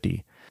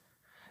 1950.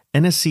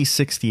 NSC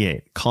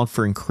 68 called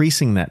for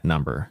increasing that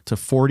number to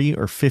 40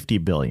 or 50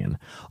 billion,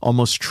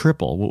 almost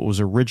triple what was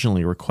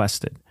originally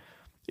requested.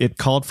 It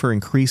called for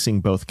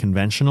increasing both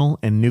conventional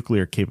and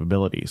nuclear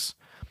capabilities,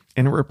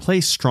 and it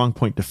replaced strong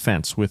point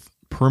defense with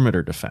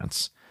perimeter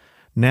defense.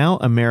 Now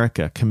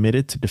America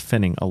committed to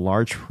defending a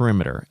large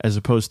perimeter as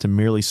opposed to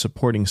merely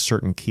supporting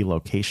certain key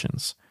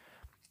locations.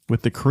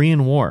 With the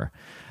Korean War,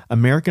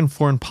 American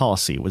foreign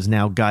policy was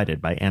now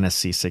guided by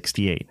NSC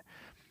 68.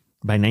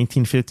 By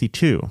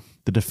 1952,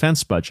 the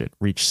defense budget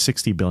reached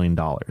 $60 billion.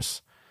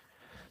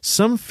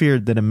 Some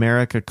feared that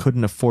America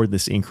couldn't afford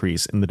this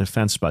increase in the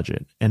defense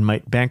budget and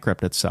might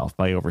bankrupt itself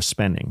by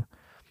overspending.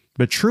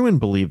 But Truman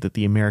believed that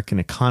the American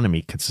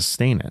economy could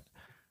sustain it.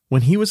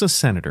 When he was a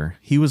senator,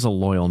 he was a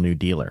loyal New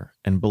Dealer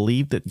and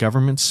believed that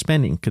government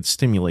spending could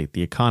stimulate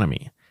the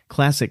economy,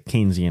 classic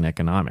Keynesian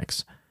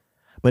economics.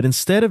 But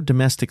instead of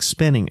domestic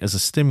spending as a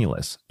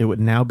stimulus, it would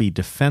now be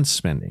defense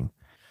spending.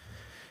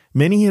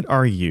 Many had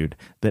argued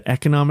that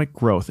economic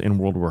growth in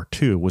World War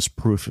II was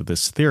proof of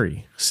this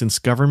theory, since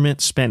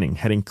government spending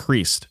had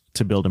increased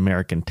to build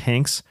American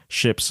tanks,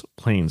 ships,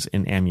 planes,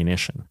 and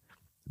ammunition.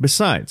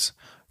 Besides,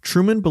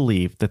 Truman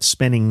believed that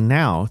spending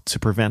now to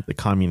prevent the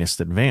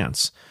communist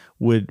advance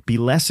would be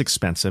less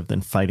expensive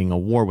than fighting a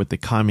war with the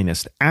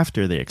communists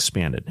after they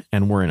expanded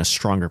and were in a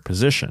stronger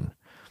position.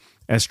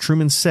 As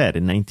Truman said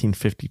in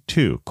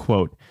 1952,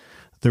 quote,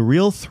 "The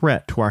real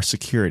threat to our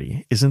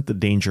security isn't the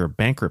danger of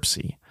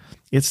bankruptcy,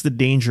 it's the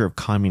danger of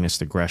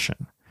communist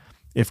aggression.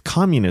 If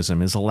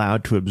communism is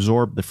allowed to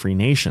absorb the free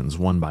nations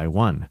one by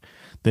one,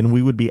 then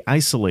we would be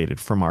isolated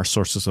from our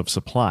sources of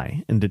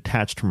supply and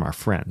detached from our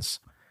friends.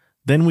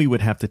 Then we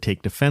would have to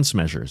take defense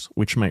measures,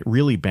 which might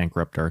really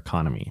bankrupt our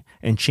economy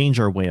and change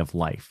our way of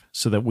life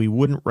so that we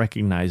wouldn't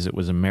recognize it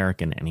was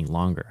American any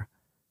longer."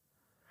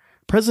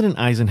 President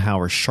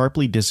Eisenhower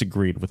sharply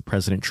disagreed with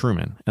President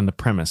Truman and the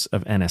premise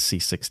of NSC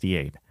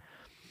 68.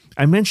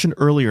 I mentioned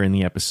earlier in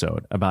the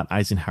episode about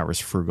Eisenhower's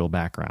frugal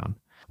background.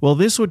 Well,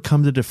 this would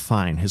come to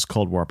define his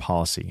Cold War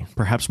policy,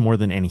 perhaps more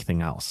than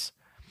anything else.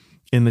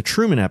 In the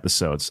Truman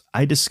episodes,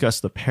 I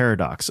discussed the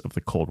paradox of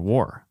the Cold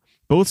War.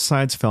 Both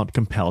sides felt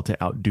compelled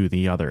to outdo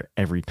the other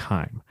every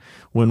time.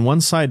 When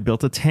one side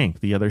built a tank,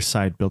 the other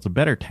side built a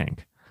better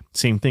tank.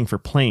 Same thing for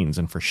planes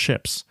and for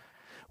ships.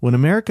 When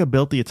America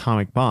built the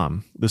atomic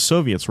bomb, the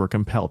Soviets were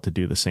compelled to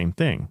do the same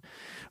thing.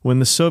 When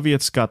the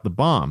Soviets got the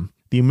bomb,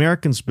 the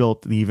Americans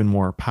built the even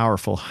more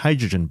powerful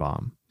hydrogen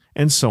bomb,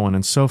 and so on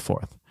and so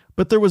forth.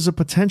 But there was a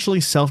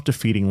potentially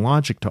self-defeating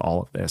logic to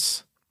all of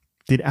this.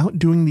 Did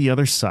outdoing the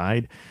other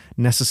side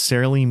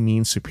necessarily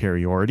mean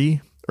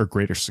superiority or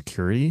greater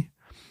security?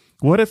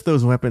 What if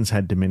those weapons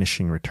had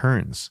diminishing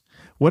returns?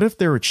 What if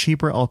there were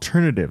cheaper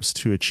alternatives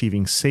to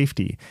achieving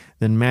safety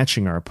than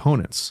matching our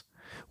opponents?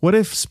 What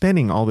if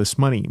spending all this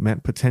money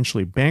meant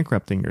potentially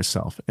bankrupting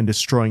yourself and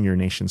destroying your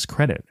nation's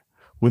credit?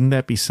 Wouldn't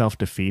that be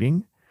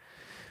self-defeating?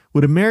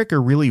 Would America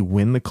really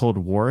win the Cold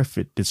War if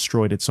it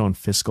destroyed its own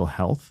fiscal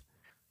health?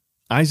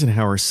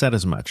 Eisenhower said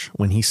as much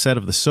when he said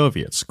of the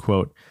Soviets,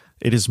 quote,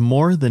 "It is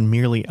more than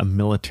merely a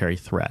military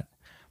threat.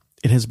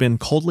 It has been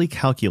coldly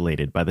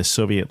calculated by the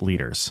Soviet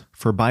leaders,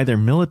 for by their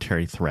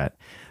military threat,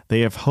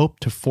 they have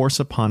hoped to force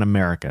upon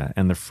America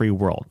and the free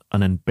world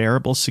an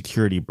unbearable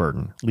security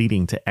burden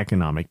leading to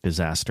economic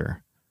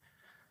disaster."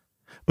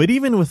 But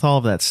even with all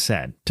of that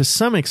said, to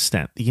some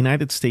extent, the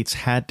United States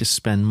had to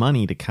spend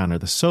money to counter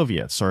the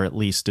Soviets, or at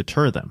least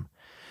deter them.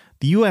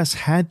 The U.S.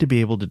 had to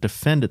be able to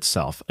defend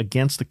itself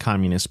against the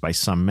communists by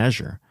some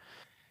measure.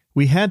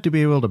 We had to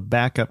be able to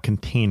back up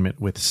containment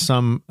with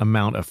some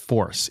amount of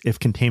force, if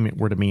containment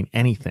were to mean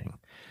anything.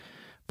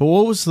 But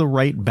what was the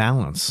right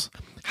balance?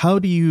 How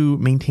do you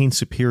maintain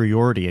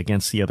superiority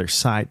against the other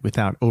side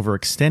without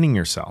overextending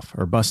yourself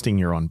or busting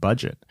your own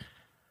budget?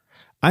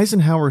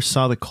 Eisenhower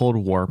saw the Cold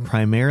War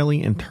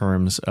primarily in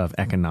terms of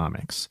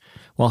economics.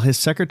 While his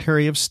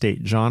Secretary of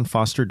State, John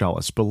Foster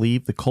Dulles,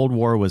 believed the Cold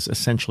War was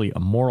essentially a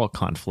moral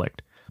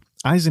conflict,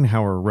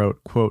 Eisenhower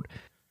wrote, quote,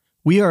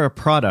 "We are a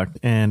product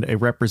and a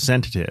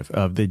representative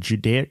of the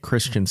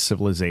Judaic-Christian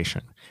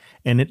civilization,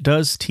 and it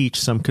does teach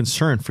some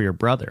concern for your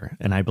brother,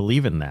 and I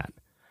believe in that."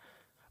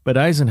 But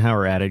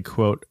Eisenhower added,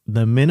 quote,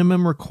 "The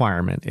minimum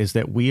requirement is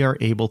that we are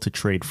able to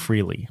trade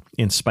freely,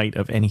 in spite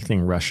of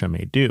anything Russia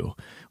may do,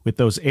 with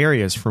those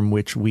areas from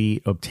which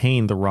we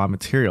obtain the raw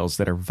materials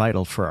that are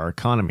vital for our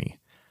economy."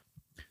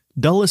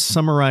 Dulles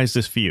summarized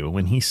this view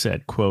when he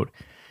said, quote,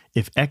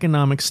 "If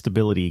economic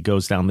stability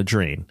goes down the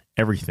drain,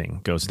 everything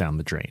goes down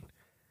the drain."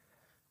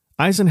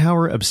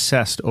 Eisenhower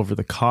obsessed over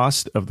the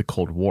cost of the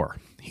Cold War.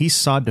 He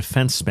saw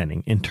defense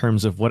spending in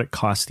terms of what it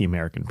cost the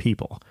American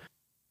people.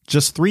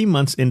 Just 3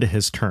 months into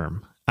his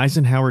term,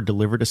 Eisenhower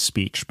delivered a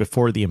speech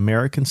before the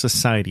American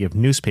Society of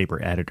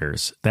Newspaper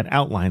Editors that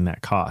outlined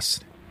that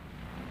cost.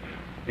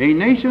 A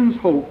nation's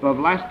hope of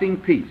lasting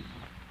peace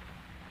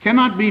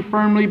cannot be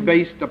firmly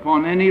based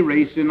upon any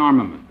race in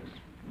armaments,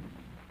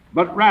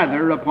 but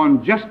rather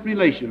upon just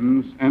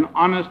relations and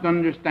honest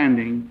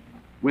understanding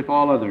with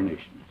all other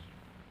nations.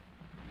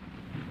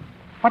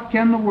 What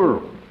can the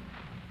world,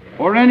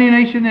 or any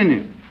nation in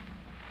it,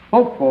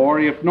 hope for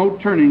if no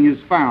turning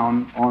is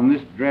found on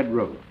this dread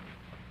road?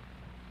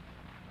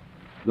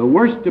 The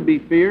worst to be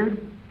feared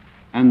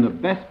and the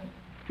best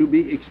to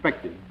be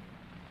expected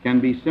can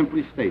be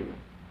simply stated.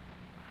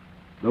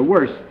 The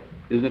worst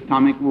is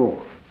atomic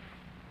war.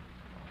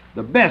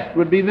 The best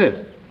would be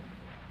this: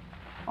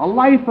 a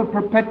life of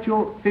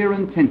perpetual fear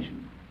and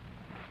tension,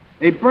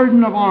 a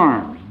burden of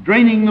arms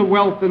draining the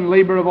wealth and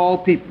labor of all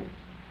peoples,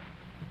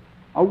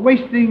 a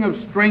wasting of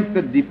strength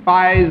that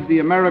defies the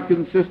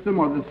American system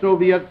or the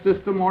Soviet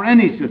system or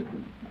any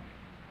system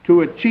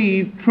to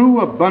achieve true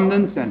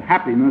abundance and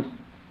happiness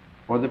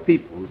for the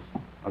peoples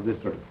of this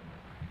earth.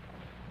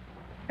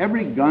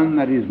 Every gun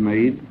that is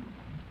made,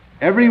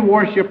 every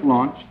warship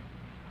launched,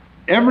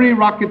 every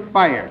rocket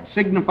fired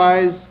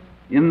signifies,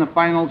 in the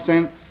final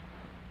sense,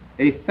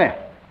 a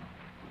theft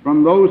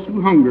from those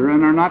who hunger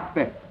and are not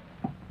fed,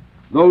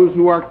 those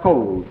who are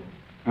cold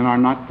and are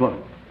not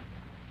clothed.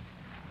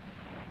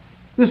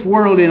 This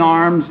world in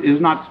arms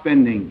is not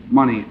spending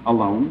money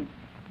alone.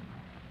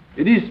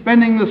 It is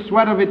spending the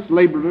sweat of its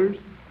laborers,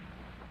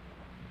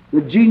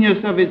 the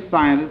genius of its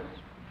scientists,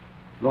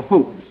 the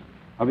hopes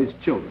of its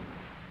children.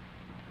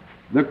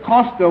 The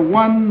cost of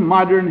one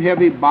modern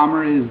heavy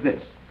bomber is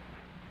this: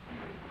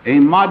 a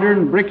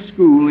modern brick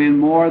school in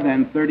more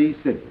than 30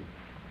 cities.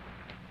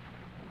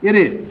 It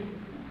is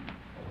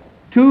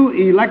 2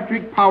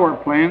 electric power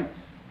plants,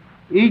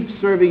 each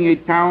serving a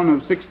town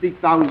of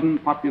 60,000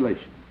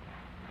 population.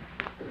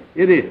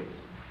 It is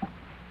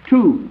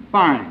 2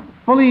 fine,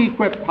 fully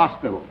equipped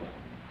hospitals.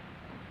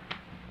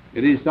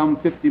 It is some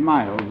 50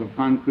 miles of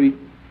concrete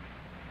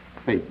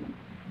pavement.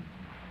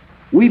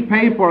 We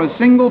pay for a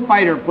single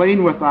fighter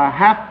plane with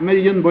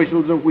 500,000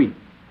 bushels of wheat.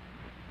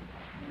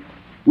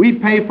 We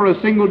pay for a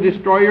single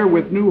destroyer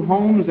with new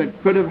homes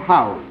that could have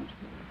housed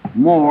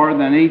more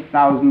than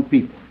 8,000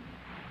 people.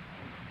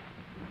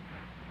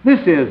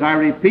 This is, I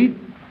repeat,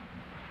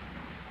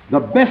 the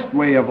best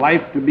way of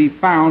life to be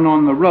found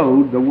on the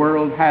road the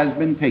world has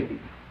been taking.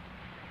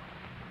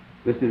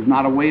 This is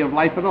not a way of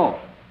life at all,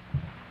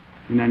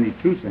 in any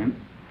true sense.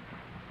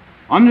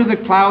 Under the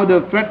cloud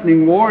of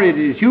threatening war, it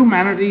is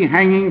humanity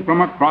hanging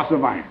from a cross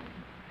of iron.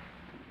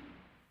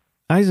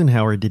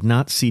 Eisenhower did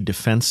not see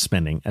defense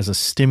spending as a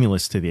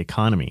stimulus to the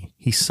economy.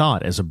 He saw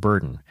it as a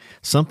burden,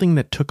 something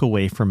that took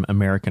away from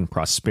American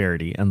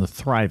prosperity and the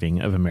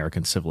thriving of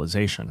American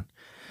civilization.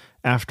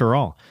 After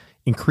all,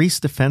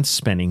 increased defense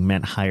spending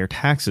meant higher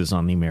taxes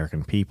on the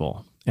American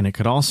people, and it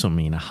could also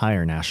mean a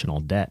higher national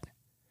debt.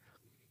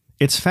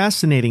 It's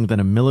fascinating that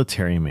a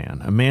military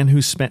man, a man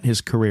who spent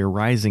his career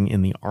rising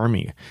in the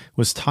Army,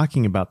 was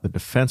talking about the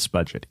defense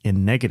budget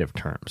in negative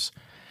terms.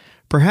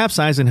 Perhaps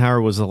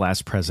Eisenhower was the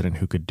last president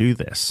who could do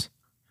this.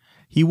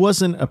 He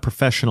wasn't a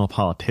professional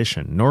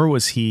politician, nor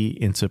was he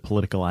into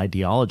political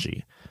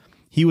ideology.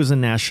 He was a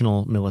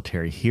national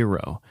military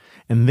hero,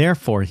 and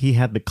therefore he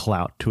had the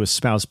clout to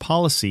espouse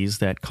policies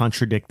that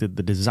contradicted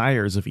the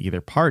desires of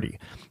either party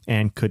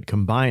and could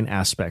combine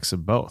aspects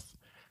of both.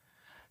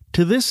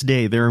 To this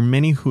day, there are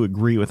many who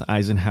agree with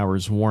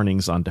Eisenhower's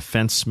warnings on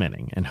defense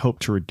spending and hope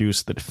to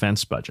reduce the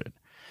defense budget.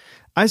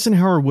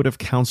 Eisenhower would have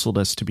counseled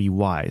us to be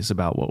wise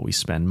about what we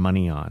spend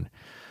money on.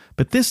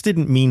 But this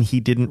didn't mean he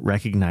didn't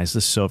recognize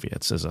the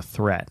Soviets as a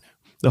threat.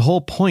 The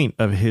whole point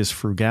of his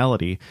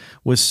frugality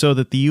was so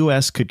that the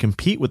U.S. could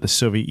compete with the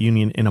Soviet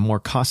Union in a more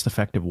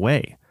cost-effective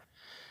way.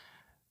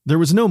 There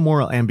was no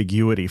moral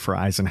ambiguity for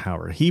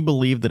Eisenhower. He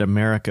believed that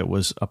America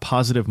was a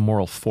positive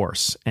moral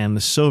force, and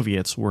the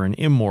Soviets were an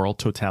immoral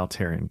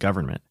totalitarian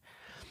government.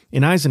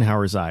 In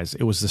Eisenhower's eyes,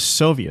 it was the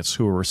Soviets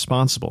who were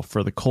responsible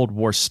for the Cold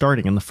War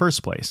starting in the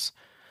first place.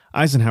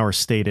 Eisenhower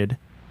stated,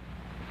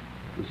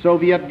 "The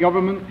Soviet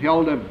government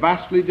held a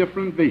vastly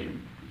different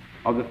vision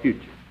of the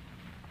future.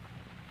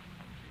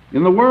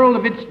 In the world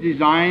of its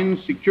design,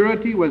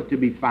 security was to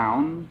be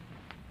found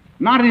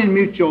not in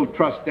mutual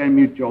trust and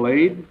mutual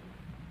aid,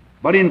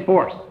 but in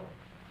force.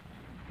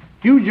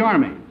 Huge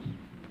armies,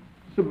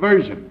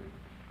 subversion,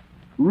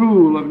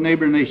 rule of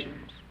neighbor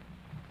nations.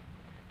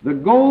 The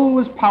goal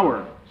was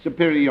power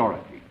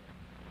superiority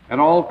at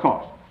all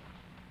costs.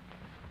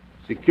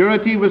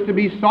 Security was to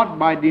be sought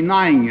by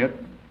denying it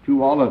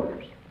to all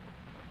others.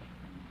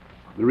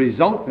 The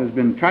result has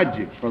been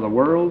tragic for the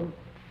world,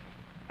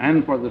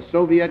 and for the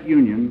Soviet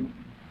Union,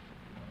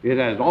 it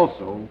has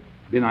also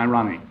been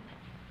ironic.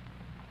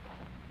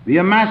 The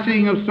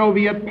amassing of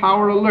Soviet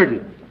power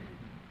alerted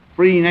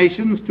free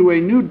nations to a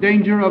new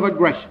danger of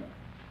aggression.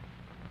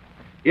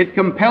 It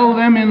compelled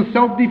them in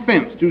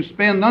self-defense to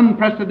spend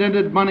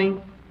unprecedented money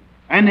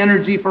and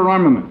energy for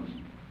armaments.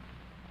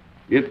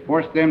 It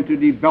forced them to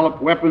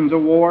develop weapons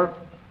of war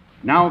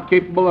now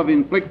capable of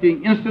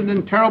inflicting instant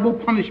and terrible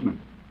punishment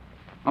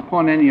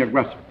upon any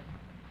aggressor."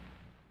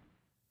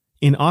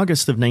 In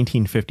August of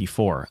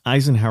 1954,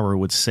 Eisenhower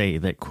would say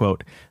that,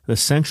 quote, "the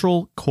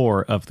central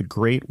core of the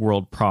great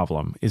world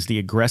problem is the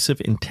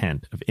aggressive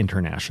intent of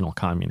international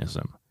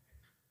communism."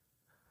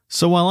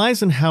 So while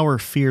Eisenhower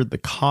feared the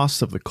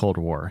costs of the Cold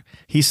War,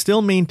 he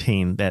still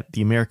maintained that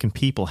the American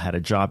people had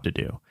a job to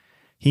do.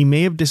 He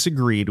may have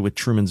disagreed with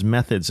Truman's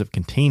methods of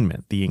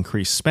containment, the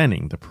increased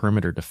spending, the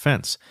perimeter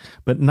defense,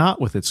 but not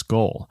with its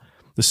goal.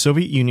 The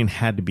Soviet Union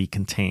had to be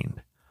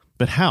contained.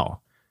 But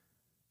how?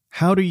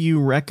 How do you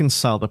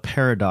reconcile the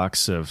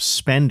paradox of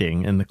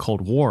spending in the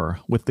Cold War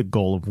with the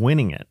goal of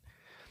winning it?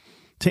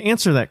 To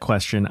answer that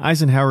question,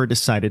 Eisenhower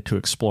decided to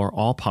explore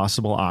all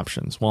possible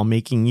options while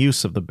making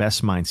use of the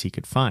best minds he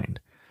could find.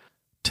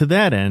 To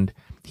that end,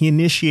 he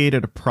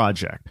initiated a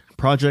project,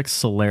 Project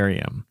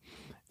Solarium,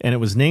 and it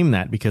was named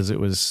that because it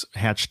was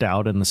hatched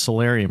out in the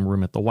solarium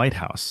room at the White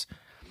House.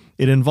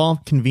 It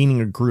involved convening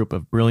a group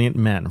of brilliant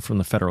men from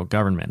the federal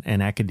government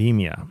and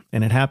academia,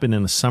 and it happened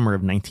in the summer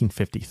of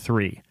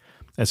 1953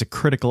 as a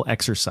critical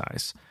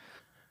exercise.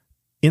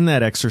 In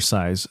that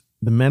exercise,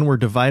 the men were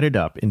divided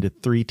up into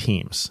 3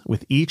 teams,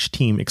 with each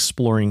team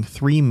exploring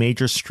 3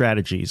 major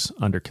strategies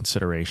under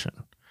consideration.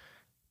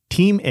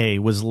 Team A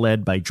was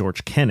led by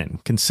George Kennan,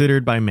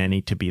 considered by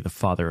many to be the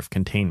father of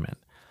containment.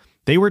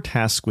 They were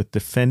tasked with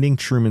defending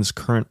Truman's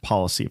current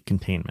policy of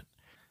containment.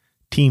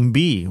 Team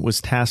B was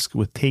tasked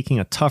with taking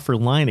a tougher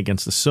line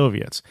against the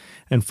Soviets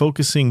and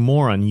focusing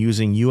more on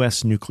using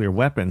U.S. nuclear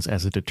weapons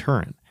as a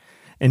deterrent.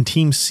 And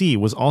Team C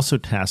was also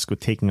tasked with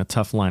taking a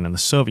tough line on the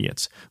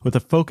Soviets, with a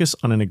focus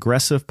on an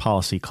aggressive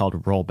policy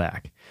called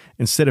rollback.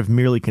 Instead of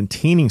merely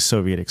containing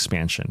Soviet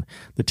expansion,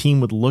 the team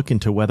would look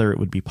into whether it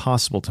would be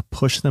possible to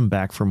push them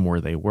back from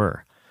where they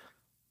were.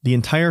 The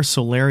entire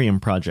Solarium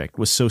project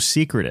was so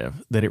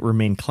secretive that it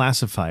remained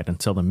classified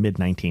until the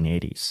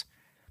mid-1980s.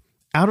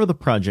 Out of the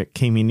project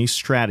came a new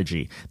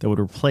strategy that would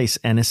replace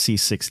NSC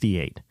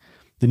 68.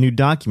 The new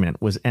document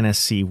was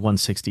NSC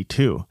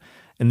 162,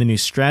 and the new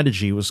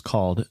strategy was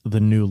called the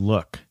New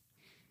Look.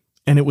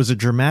 And it was a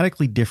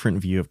dramatically different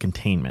view of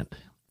containment.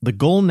 The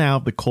goal now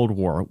of the Cold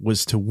War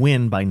was to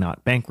win by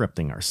not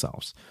bankrupting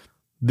ourselves.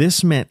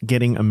 This meant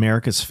getting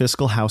America's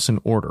fiscal house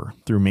in order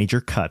through major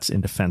cuts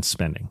in defense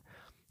spending.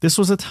 This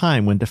was a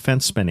time when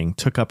defense spending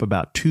took up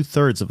about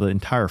 2/3 of the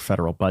entire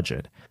federal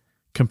budget.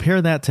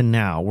 Compare that to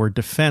now, where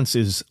defense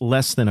is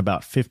less than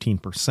about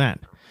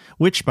 15%,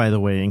 which, by the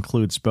way,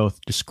 includes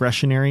both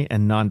discretionary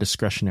and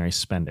non-discretionary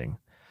spending.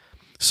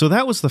 So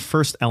that was the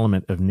first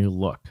element of New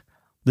Look.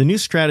 The new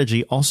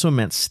strategy also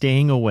meant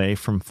staying away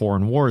from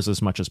foreign wars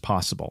as much as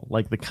possible,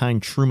 like the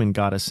kind Truman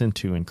got us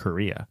into in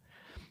Korea.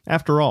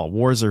 After all,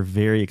 wars are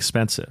very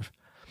expensive.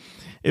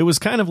 It was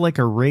kind of like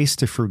a race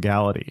to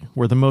frugality,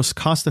 where the most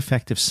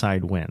cost-effective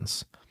side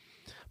wins.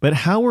 But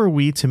how were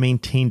we to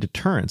maintain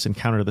deterrence and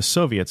counter the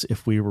Soviets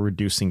if we were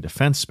reducing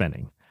defense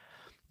spending?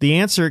 The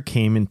answer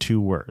came in 2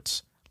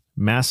 words: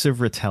 massive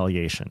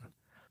retaliation.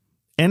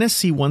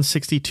 NSC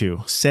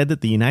 162 said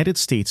that the United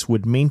States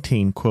would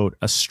maintain, quote,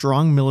 a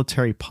strong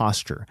military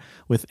posture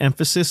with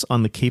emphasis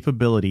on the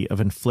capability of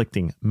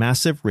inflicting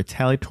massive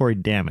retaliatory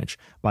damage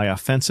by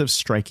offensive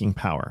striking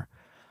power.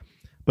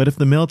 But if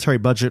the military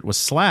budget was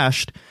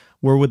slashed,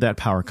 where would that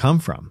power come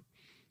from?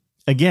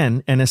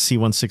 Again, NSC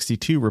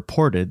 162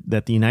 reported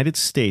that the United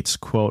States,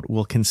 quote,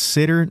 will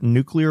consider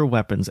nuclear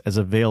weapons as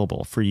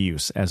available for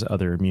use as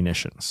other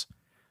munitions.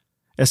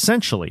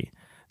 Essentially,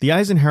 the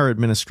Eisenhower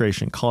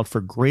administration called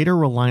for greater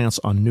reliance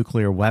on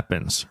nuclear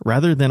weapons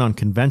rather than on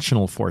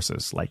conventional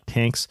forces like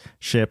tanks,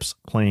 ships,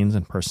 planes,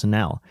 and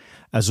personnel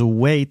as a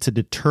way to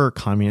deter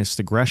communist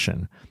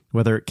aggression,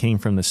 whether it came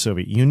from the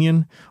Soviet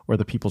Union or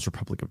the People's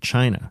Republic of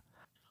China.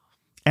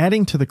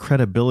 Adding to the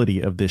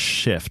credibility of this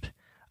shift,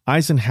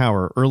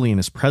 Eisenhower, early in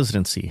his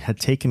presidency, had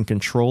taken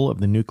control of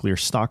the nuclear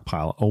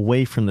stockpile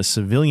away from the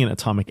Civilian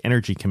Atomic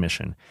Energy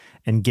Commission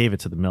and gave it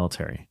to the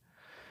military.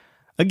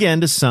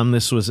 Again, to some,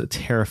 this was a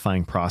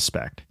terrifying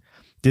prospect.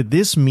 Did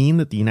this mean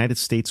that the United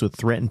States would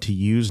threaten to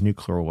use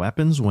nuclear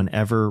weapons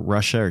whenever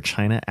Russia or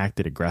China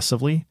acted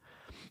aggressively?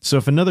 So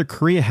if another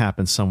Korea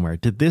happened somewhere,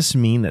 did this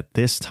mean that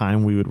this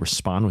time we would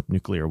respond with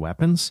nuclear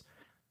weapons?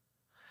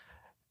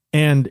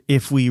 And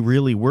if we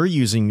really were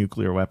using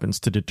nuclear weapons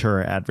to deter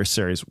our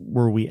adversaries,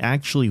 were we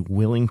actually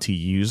willing to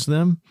use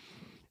them?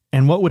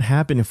 And what would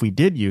happen if we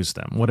did use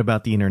them? What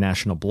about the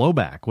international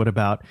blowback? What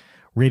about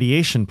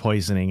radiation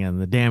poisoning and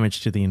the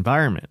damage to the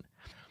environment?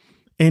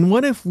 And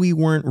what if we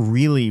weren't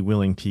really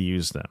willing to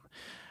use them?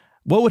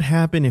 What would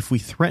happen if we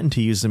threatened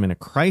to use them in a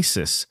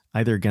crisis,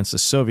 either against the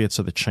Soviets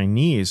or the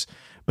Chinese,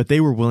 but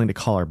they were willing to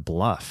call our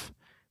bluff?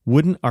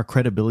 Wouldn't our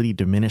credibility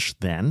diminish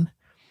then?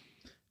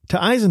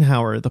 To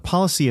Eisenhower, the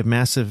policy of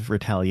massive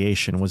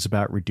retaliation was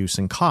about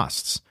reducing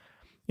costs.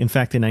 In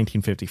fact, in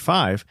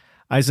 1955,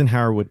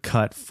 Eisenhower would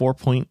cut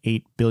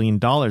 $4.8 billion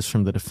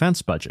from the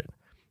defense budget.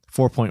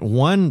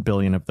 $4.1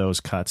 billion of those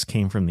cuts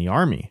came from the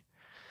Army.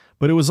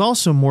 But it was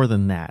also more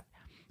than that.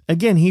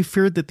 Again, he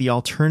feared that the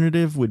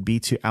alternative would be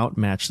to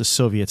outmatch the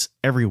Soviets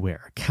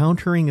everywhere,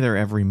 countering their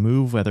every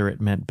move, whether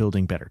it meant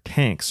building better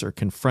tanks or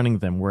confronting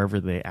them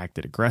wherever they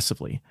acted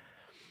aggressively.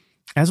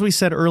 As we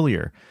said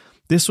earlier,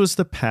 this was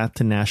the path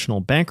to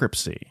national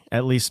bankruptcy,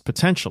 at least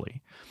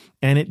potentially,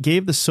 and it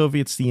gave the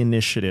Soviets the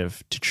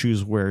initiative to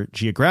choose where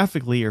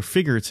geographically or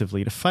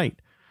figuratively to fight.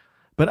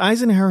 But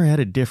Eisenhower had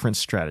a different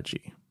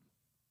strategy.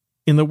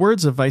 In the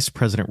words of Vice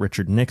President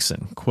Richard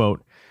Nixon,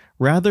 quote,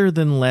 rather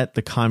than let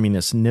the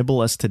communists nibble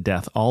us to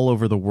death all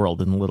over the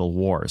world in little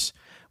wars,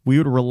 we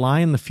would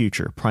rely in the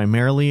future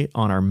primarily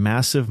on our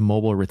massive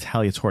mobile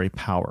retaliatory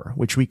power,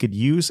 which we could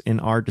use in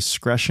our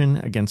discretion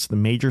against the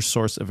major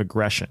source of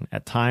aggression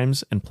at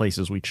times and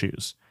places we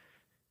choose.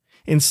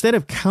 Instead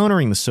of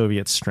countering the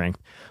Soviet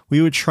strength,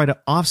 we would try to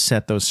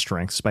offset those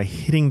strengths by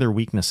hitting their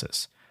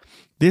weaknesses.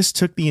 This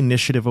took the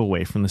initiative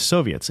away from the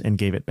Soviets and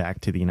gave it back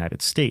to the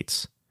United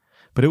States.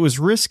 But it was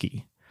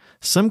risky.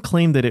 Some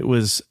claimed that it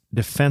was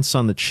defense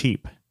on the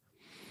cheap.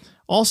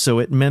 Also,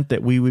 it meant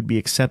that we would be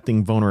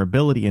accepting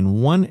vulnerability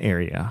in one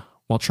area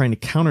while trying to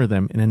counter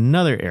them in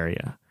another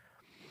area.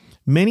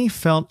 Many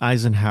felt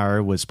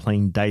Eisenhower was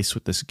playing dice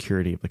with the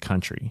security of the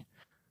country.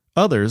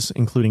 Others,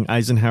 including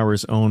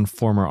Eisenhower's own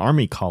former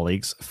Army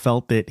colleagues,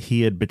 felt that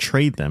he had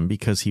betrayed them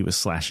because he was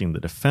slashing the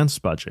defense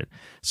budget,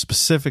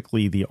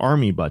 specifically the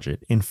Army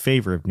budget, in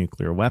favor of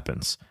nuclear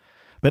weapons.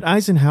 But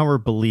Eisenhower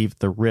believed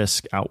the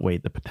risk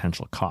outweighed the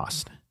potential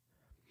cost.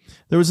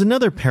 There was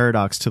another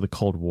paradox to the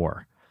Cold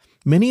War.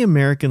 Many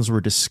Americans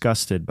were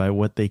disgusted by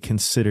what they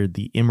considered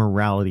the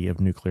immorality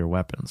of nuclear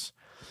weapons.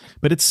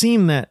 But it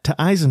seemed that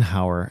to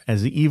Eisenhower,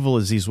 as evil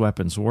as these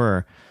weapons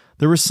were,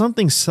 there was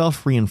something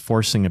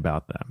self-reinforcing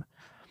about them.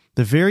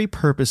 The very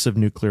purpose of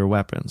nuclear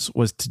weapons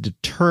was to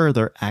deter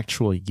their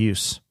actual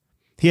use.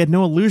 He had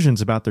no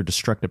illusions about their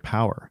destructive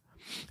power.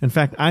 In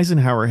fact,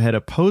 Eisenhower had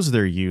opposed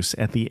their use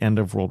at the end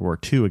of World War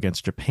II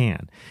against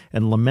Japan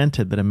and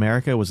lamented that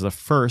America was the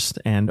first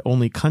and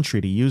only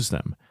country to use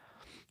them.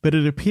 But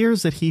it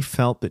appears that he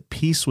felt that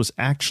peace was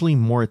actually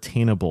more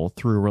attainable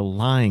through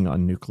relying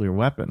on nuclear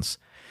weapons.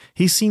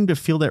 He seemed to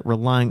feel that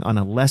relying on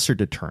a lesser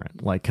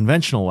deterrent, like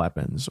conventional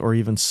weapons or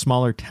even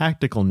smaller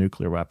tactical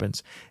nuclear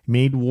weapons,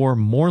 made war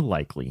more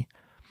likely.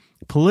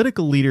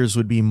 Political leaders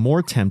would be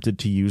more tempted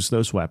to use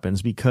those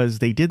weapons because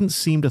they didn't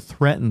seem to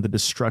threaten the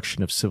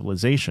destruction of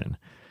civilization.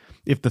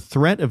 If the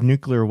threat of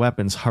nuclear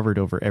weapons hovered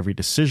over every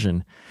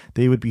decision,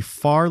 they would be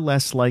far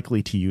less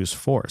likely to use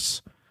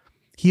force.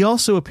 He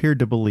also appeared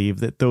to believe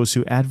that those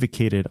who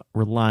advocated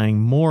relying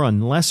more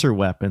on lesser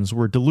weapons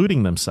were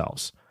deluding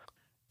themselves.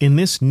 In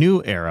this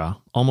new era,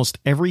 almost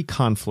every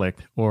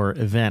conflict or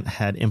event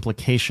had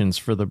implications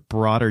for the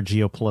broader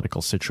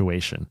geopolitical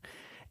situation.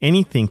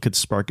 Anything could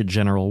spark a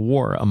general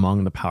war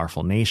among the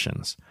powerful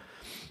nations.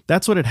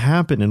 That's what had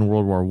happened in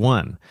World War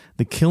I.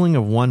 The killing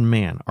of one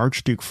man,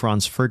 Archduke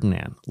Franz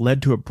Ferdinand,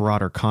 led to a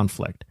broader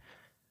conflict.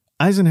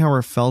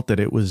 Eisenhower felt that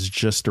it was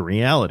just a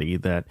reality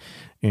that,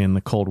 in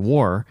the Cold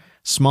War,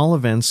 small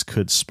events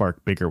could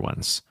spark bigger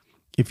ones.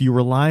 If you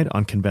relied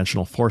on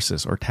conventional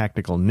forces or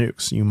tactical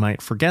nukes, you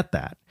might forget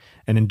that,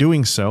 and in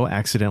doing so,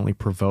 accidentally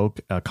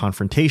provoke a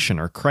confrontation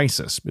or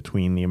crisis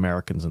between the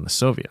Americans and the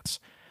Soviets.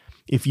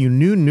 If you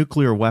knew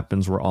nuclear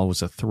weapons were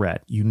always a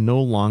threat, you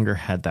no longer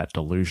had that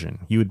delusion.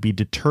 You would be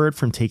deterred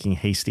from taking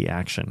hasty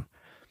action.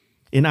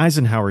 In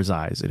Eisenhower's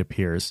eyes, it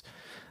appears,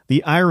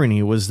 the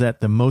irony was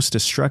that the most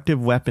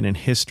destructive weapon in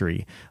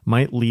history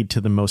might lead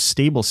to the most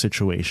stable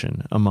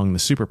situation among the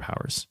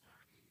superpowers.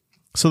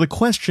 So the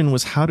question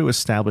was how to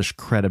establish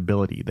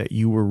credibility that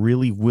you were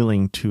really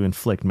willing to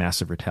inflict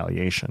massive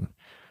retaliation.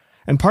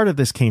 And part of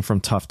this came from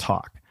tough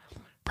talk.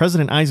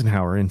 President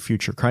Eisenhower, in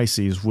future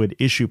crises, would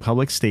issue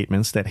public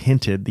statements that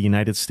hinted the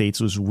United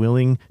States was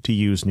willing to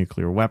use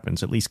nuclear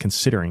weapons, at least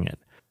considering it.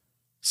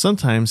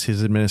 Sometimes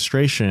his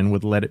administration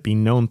would let it be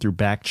known through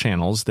back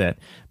channels that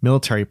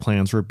military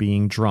plans were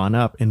being drawn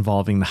up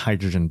involving the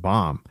hydrogen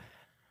bomb.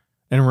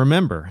 And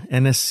remember,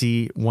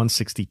 NSC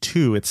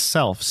 162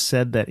 itself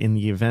said that in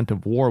the event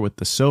of war with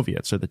the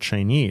Soviets or the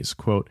Chinese,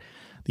 quote,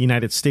 the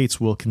United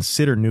States will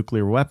consider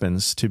nuclear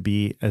weapons to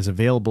be as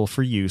available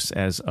for use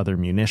as other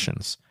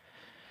munitions.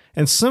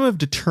 And some of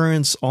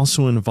deterrence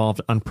also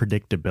involved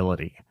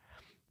unpredictability.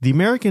 The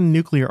American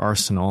nuclear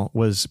arsenal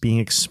was being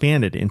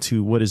expanded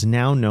into what is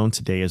now known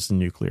today as the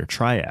nuclear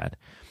triad.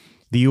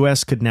 The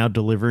U.S. could now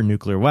deliver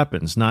nuclear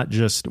weapons, not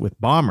just with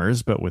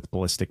bombers, but with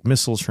ballistic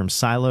missiles from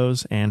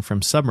silos and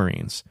from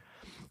submarines.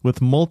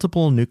 With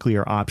multiple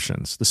nuclear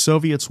options, the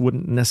Soviets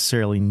wouldn't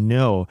necessarily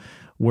know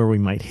where we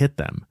might hit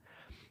them.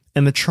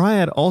 And the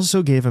triad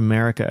also gave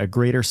America a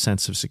greater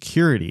sense of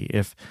security.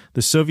 If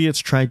the Soviets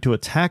tried to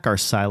attack our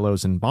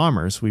silos and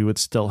bombers, we would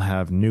still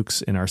have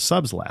nukes in our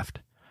subs left.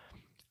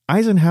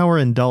 Eisenhower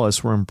and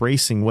Dulles were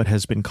embracing what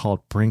has been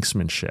called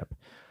brinksmanship,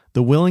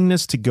 the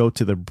willingness to go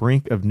to the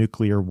brink of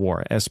nuclear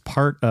war as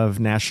part of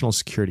national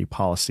security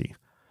policy.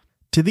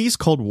 To these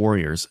Cold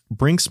Warriors,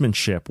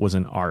 brinksmanship was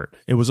an art.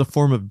 It was a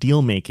form of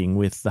deal-making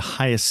with the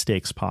highest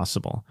stakes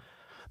possible.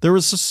 There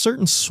was a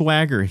certain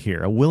swagger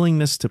here, a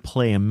willingness to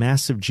play a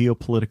massive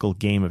geopolitical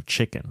game of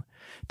chicken,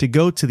 to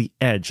go to the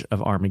edge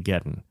of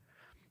Armageddon.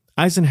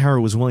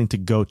 Eisenhower was willing to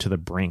go to the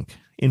brink,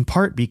 in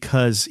part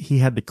because he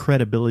had the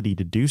credibility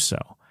to do so.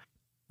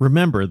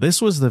 Remember,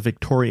 this was the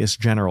victorious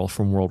general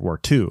from World War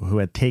II who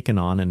had taken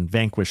on and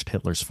vanquished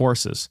Hitler's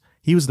forces.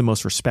 He was the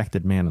most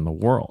respected man in the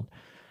world.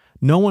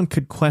 No one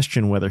could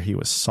question whether he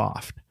was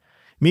soft.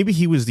 Maybe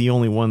he was the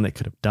only one that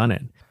could have done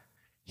it.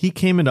 He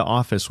came into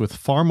office with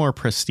far more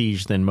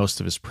prestige than most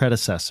of his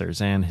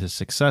predecessors and his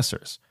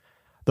successors.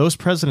 Those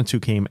presidents who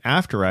came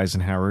after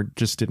Eisenhower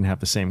just didn't have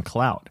the same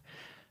clout.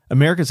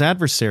 America's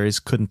adversaries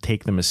couldn't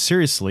take them as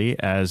seriously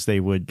as they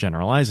would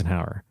General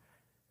Eisenhower.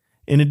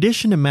 In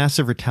addition to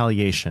massive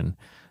retaliation,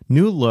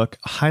 New Look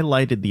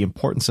highlighted the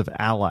importance of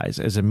allies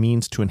as a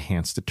means to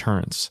enhance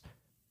deterrence.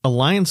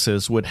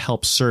 Alliances would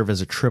help serve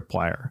as a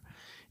tripwire.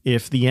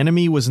 If the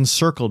enemy was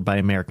encircled by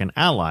American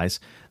allies,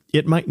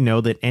 it might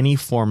know that any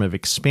form of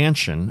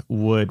expansion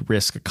would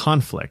risk a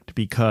conflict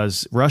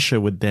because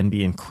Russia would then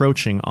be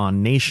encroaching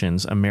on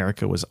nations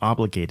America was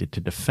obligated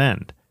to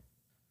defend.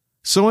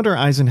 So under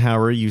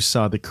Eisenhower, you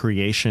saw the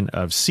creation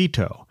of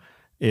SEATO.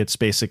 It's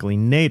basically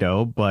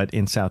NATO, but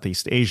in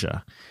Southeast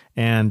Asia.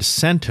 And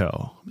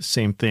CENTO,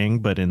 same thing,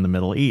 but in the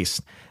Middle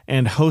East,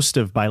 and a host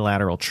of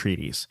bilateral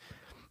treaties.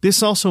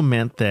 This also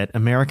meant that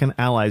American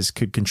allies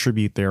could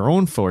contribute their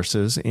own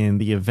forces in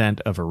the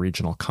event of a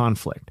regional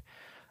conflict.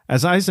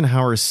 As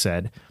Eisenhower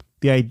said,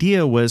 the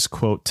idea was,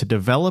 quote, to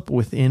develop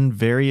within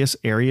various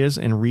areas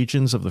and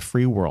regions of the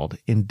free world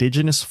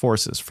indigenous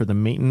forces for the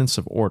maintenance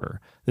of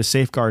order, the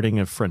safeguarding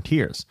of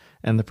frontiers,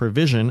 and the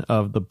provision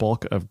of the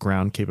bulk of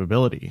ground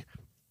capability.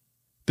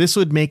 This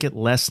would make it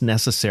less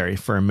necessary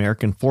for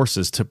American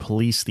forces to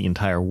police the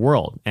entire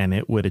world, and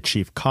it would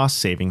achieve cost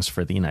savings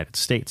for the United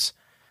States.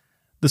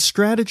 The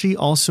strategy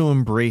also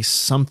embraced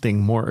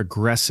something more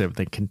aggressive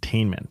than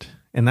containment,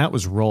 and that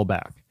was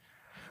rollback.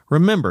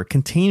 Remember,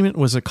 containment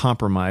was a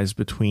compromise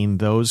between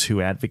those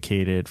who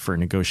advocated for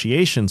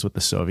negotiations with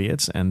the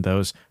Soviets and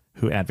those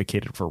who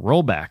advocated for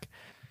rollback.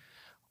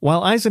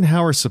 While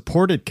Eisenhower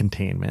supported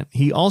containment,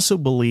 he also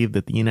believed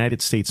that the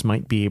United States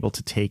might be able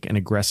to take an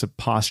aggressive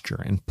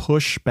posture and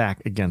push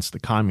back against the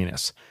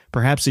communists,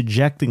 perhaps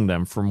ejecting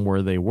them from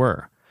where they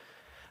were.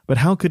 But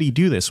how could he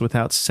do this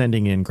without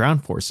sending in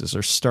ground forces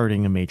or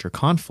starting a major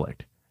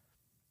conflict?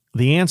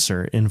 The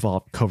answer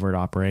involved covert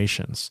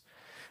operations.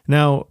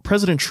 Now,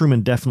 President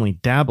Truman definitely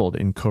dabbled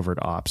in covert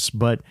ops,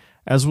 but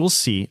as we'll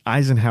see,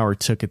 Eisenhower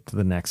took it to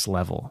the next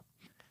level.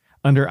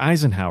 Under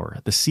Eisenhower,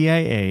 the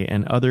CIA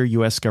and other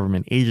U.S.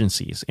 government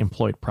agencies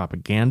employed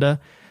propaganda,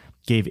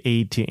 gave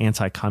aid to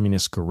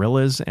anti-communist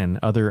guerrillas and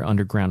other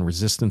underground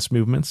resistance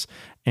movements,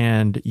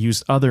 and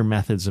used other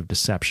methods of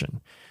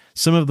deception.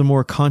 Some of the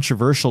more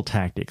controversial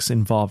tactics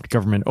involved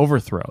government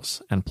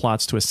overthrows and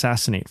plots to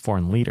assassinate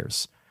foreign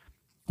leaders.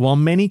 While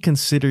many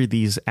consider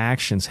these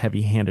actions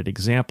heavy-handed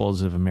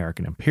examples of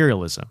American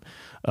imperialism,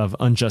 of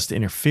unjust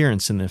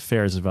interference in the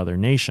affairs of other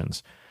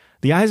nations,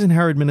 the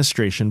Eisenhower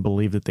administration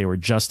believed that they were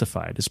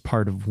justified as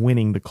part of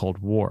winning the Cold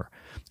War,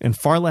 and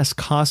far less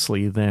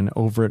costly than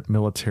overt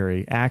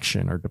military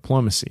action or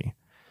diplomacy.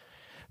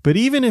 But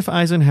even if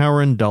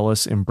Eisenhower and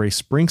Dulles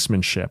embraced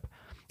brinksmanship,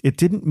 it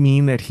didn't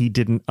mean that he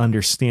didn't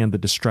understand the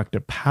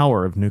destructive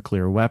power of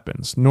nuclear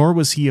weapons, nor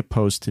was he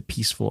opposed to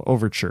peaceful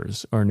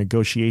overtures or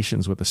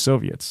negotiations with the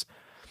Soviets.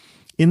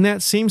 In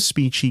that same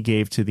speech he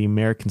gave to the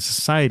American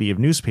Society of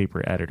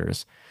Newspaper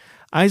Editors,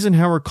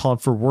 Eisenhower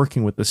called for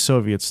working with the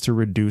Soviets to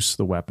reduce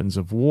the weapons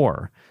of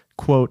war.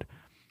 Quote,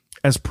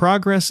 "As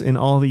progress in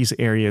all these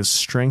areas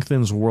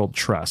strengthens world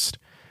trust,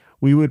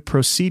 we would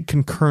proceed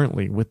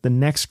concurrently with the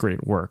next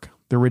great work,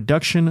 the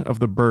reduction of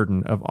the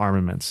burden of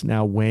armaments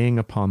now weighing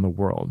upon the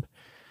world.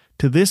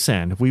 To this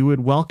end, we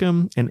would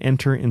welcome and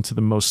enter into the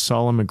most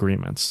solemn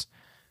agreements.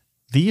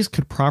 These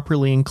could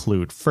properly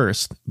include,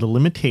 first, the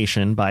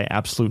limitation by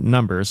absolute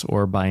numbers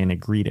or by an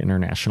agreed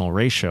international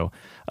ratio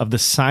of the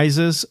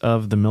sizes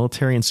of the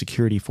military and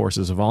security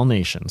forces of all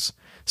nations.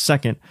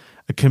 Second,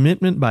 a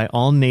commitment by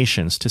all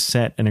nations to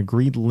set an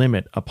agreed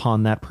limit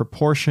upon that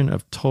proportion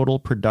of total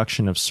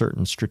production of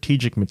certain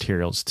strategic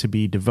materials to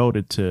be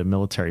devoted to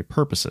military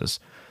purposes.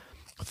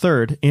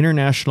 Third,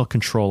 international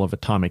control of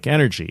atomic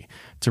energy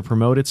to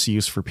promote its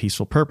use for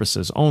peaceful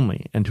purposes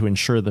only and to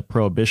ensure the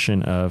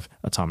prohibition of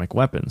atomic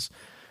weapons.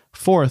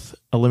 Fourth,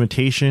 a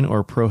limitation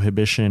or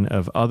prohibition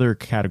of other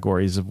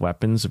categories of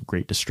weapons of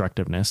great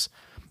destructiveness.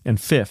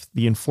 And fifth,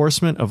 the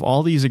enforcement of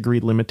all these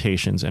agreed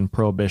limitations and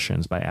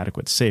prohibitions by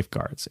adequate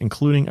safeguards,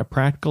 including a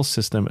practical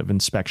system of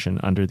inspection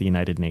under the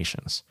United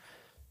Nations."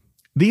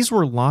 These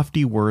were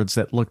lofty words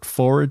that looked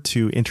forward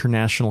to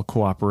international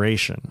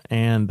cooperation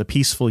and the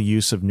peaceful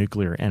use of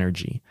nuclear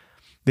energy.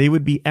 They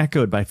would be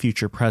echoed by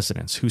future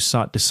presidents who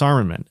sought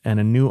disarmament and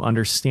a new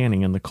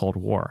understanding in the Cold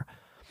War.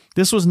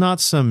 This was not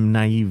some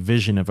naive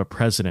vision of a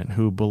president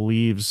who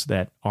believes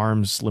that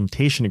arms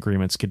limitation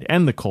agreements could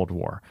end the Cold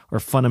War or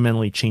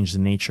fundamentally change the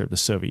nature of the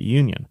Soviet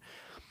Union.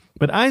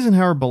 But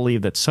Eisenhower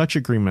believed that such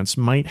agreements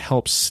might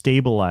help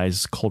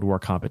stabilize Cold War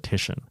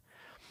competition.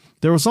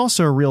 There was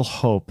also a real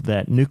hope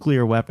that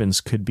nuclear weapons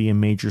could be a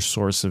major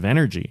source of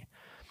energy.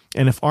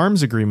 And if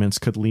arms agreements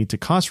could lead to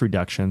cost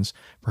reductions,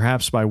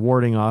 perhaps by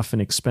warding off an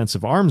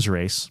expensive arms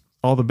race,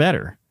 all the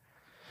better.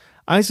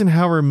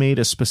 Eisenhower made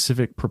a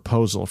specific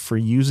proposal for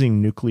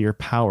using nuclear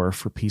power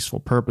for peaceful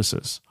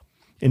purposes.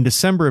 In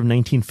December of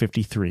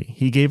 1953,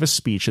 he gave a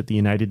speech at the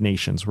United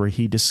Nations where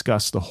he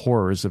discussed the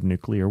horrors of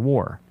nuclear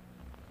war.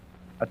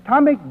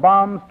 Atomic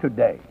bombs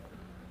today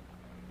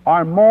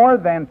are more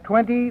than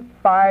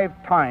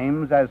 25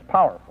 times as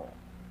powerful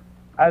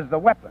as the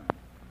weapons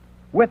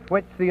with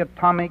which the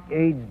atomic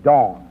age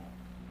dawned,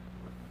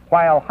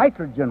 while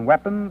hydrogen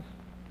weapons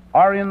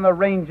are in the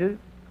ranges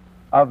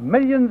of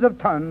millions of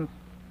tons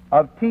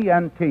of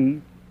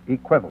TNT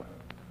equivalent.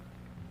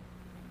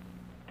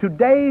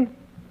 Today,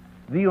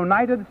 the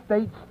United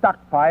States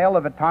stockpile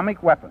of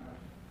atomic weapons,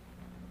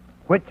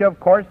 which of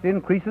course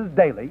increases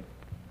daily,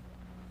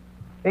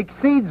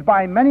 exceeds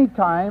by many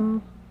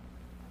times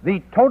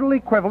the total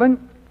equivalent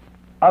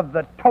of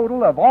the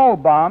total of all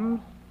bombs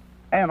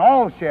and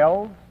all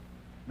shells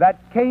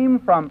that came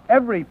from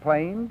every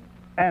plane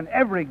and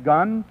every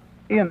gun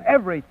in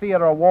every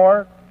theater of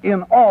war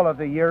in all of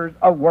the years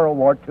of World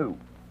War II.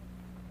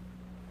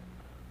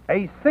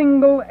 A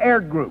single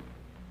air group,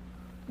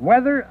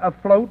 whether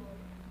afloat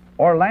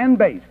or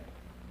land-based,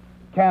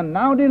 can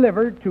now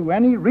deliver to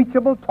any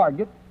reachable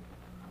target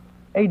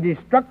a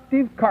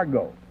destructive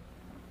cargo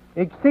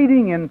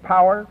exceeding in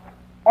power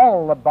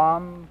all the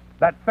bombs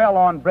that fell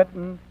on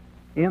Britain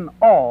in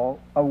all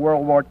of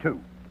World War II.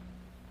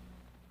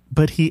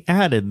 But he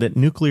added that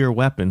nuclear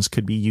weapons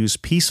could be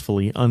used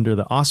peacefully under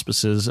the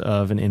auspices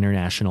of an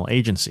international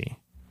agency.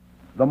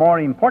 The more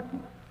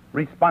important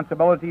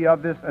responsibility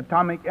of this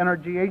Atomic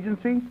Energy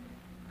Agency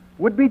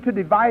would be to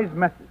devise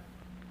methods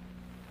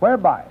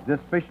whereby this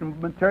fission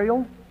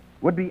material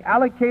would be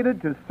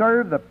allocated to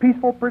serve the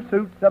peaceful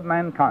pursuits of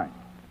mankind.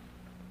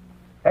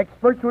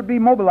 Experts would be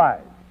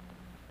mobilized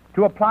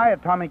to apply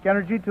atomic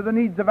energy to the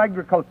needs of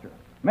agriculture,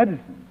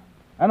 medicine,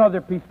 and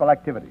other peaceful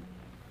activities.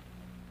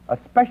 A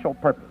special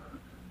purpose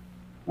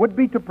would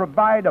be to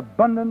provide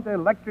abundant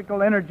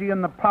electrical energy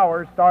in the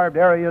power-starved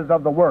areas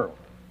of the world.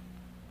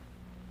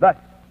 Thus,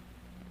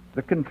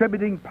 the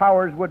contributing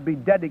powers would be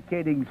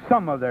dedicating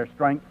some of their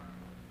strength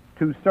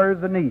to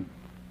serve the needs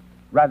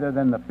rather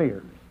than the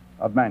fears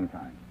of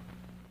mankind.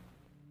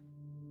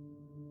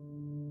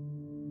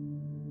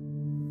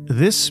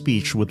 This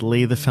speech would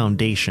lay the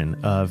foundation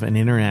of an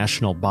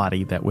international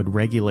body that would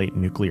regulate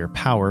nuclear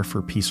power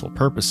for peaceful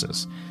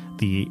purposes,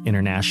 the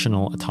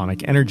International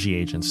Atomic Energy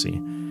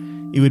Agency.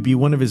 It would be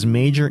one of his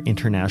major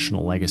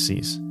international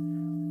legacies.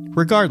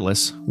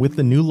 Regardless, with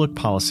the New Look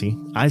policy,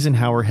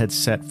 Eisenhower had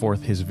set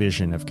forth his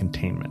vision of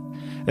containment.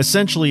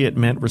 Essentially, it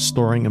meant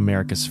restoring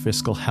America's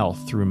fiscal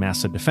health through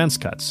massive defense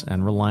cuts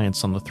and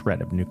reliance on the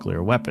threat of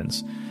nuclear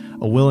weapons,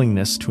 a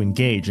willingness to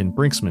engage in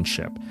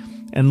brinksmanship,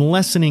 and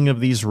lessening of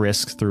these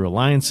risks through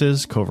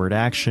alliances, covert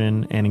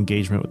action, and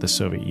engagement with the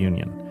Soviet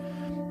Union.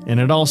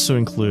 And it also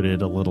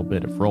included a little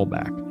bit of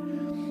rollback.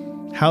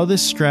 How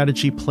this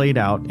strategy played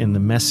out in the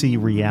messy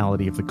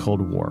reality of the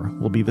Cold War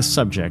will be the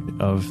subject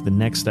of the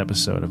next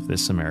episode of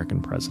This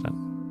American President.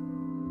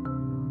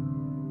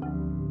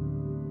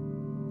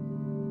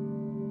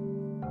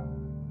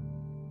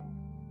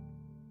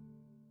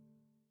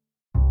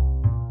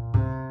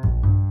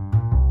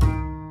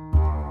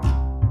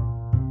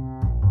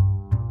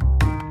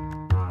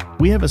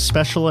 We have a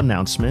special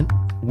announcement.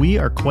 We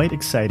are quite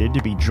excited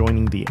to be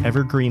joining the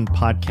Evergreen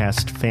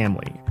podcast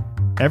family.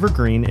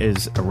 Evergreen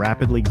is a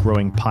rapidly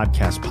growing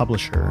podcast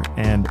publisher,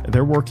 and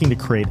they're working to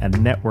create a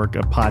network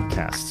of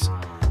podcasts.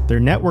 Their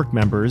network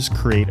members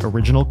create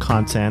original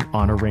content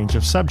on a range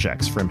of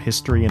subjects, from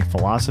history and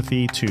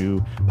philosophy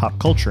to pop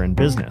culture and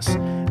business.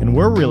 And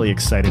we're really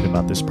excited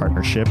about this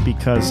partnership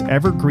because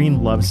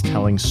Evergreen loves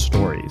telling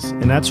stories,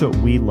 and that's what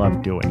we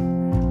love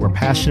doing. We're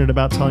passionate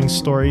about telling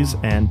stories,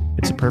 and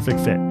it's a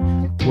perfect fit.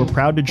 We're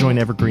proud to join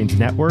Evergreen's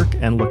network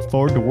and look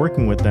forward to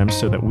working with them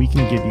so that we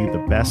can give you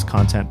the best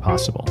content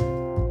possible.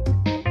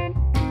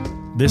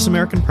 This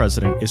American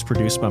President is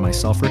produced by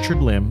myself,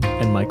 Richard Lim,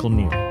 and Michael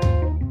Neal.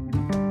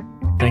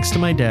 Thanks to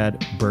my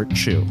dad, Bert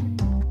Chu.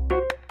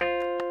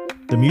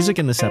 The music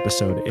in this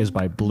episode is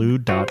by Blue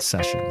Dot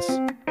Sessions.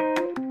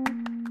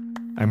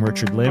 I'm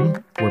Richard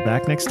Lim. We're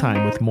back next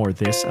time with more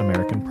This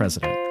American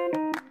President.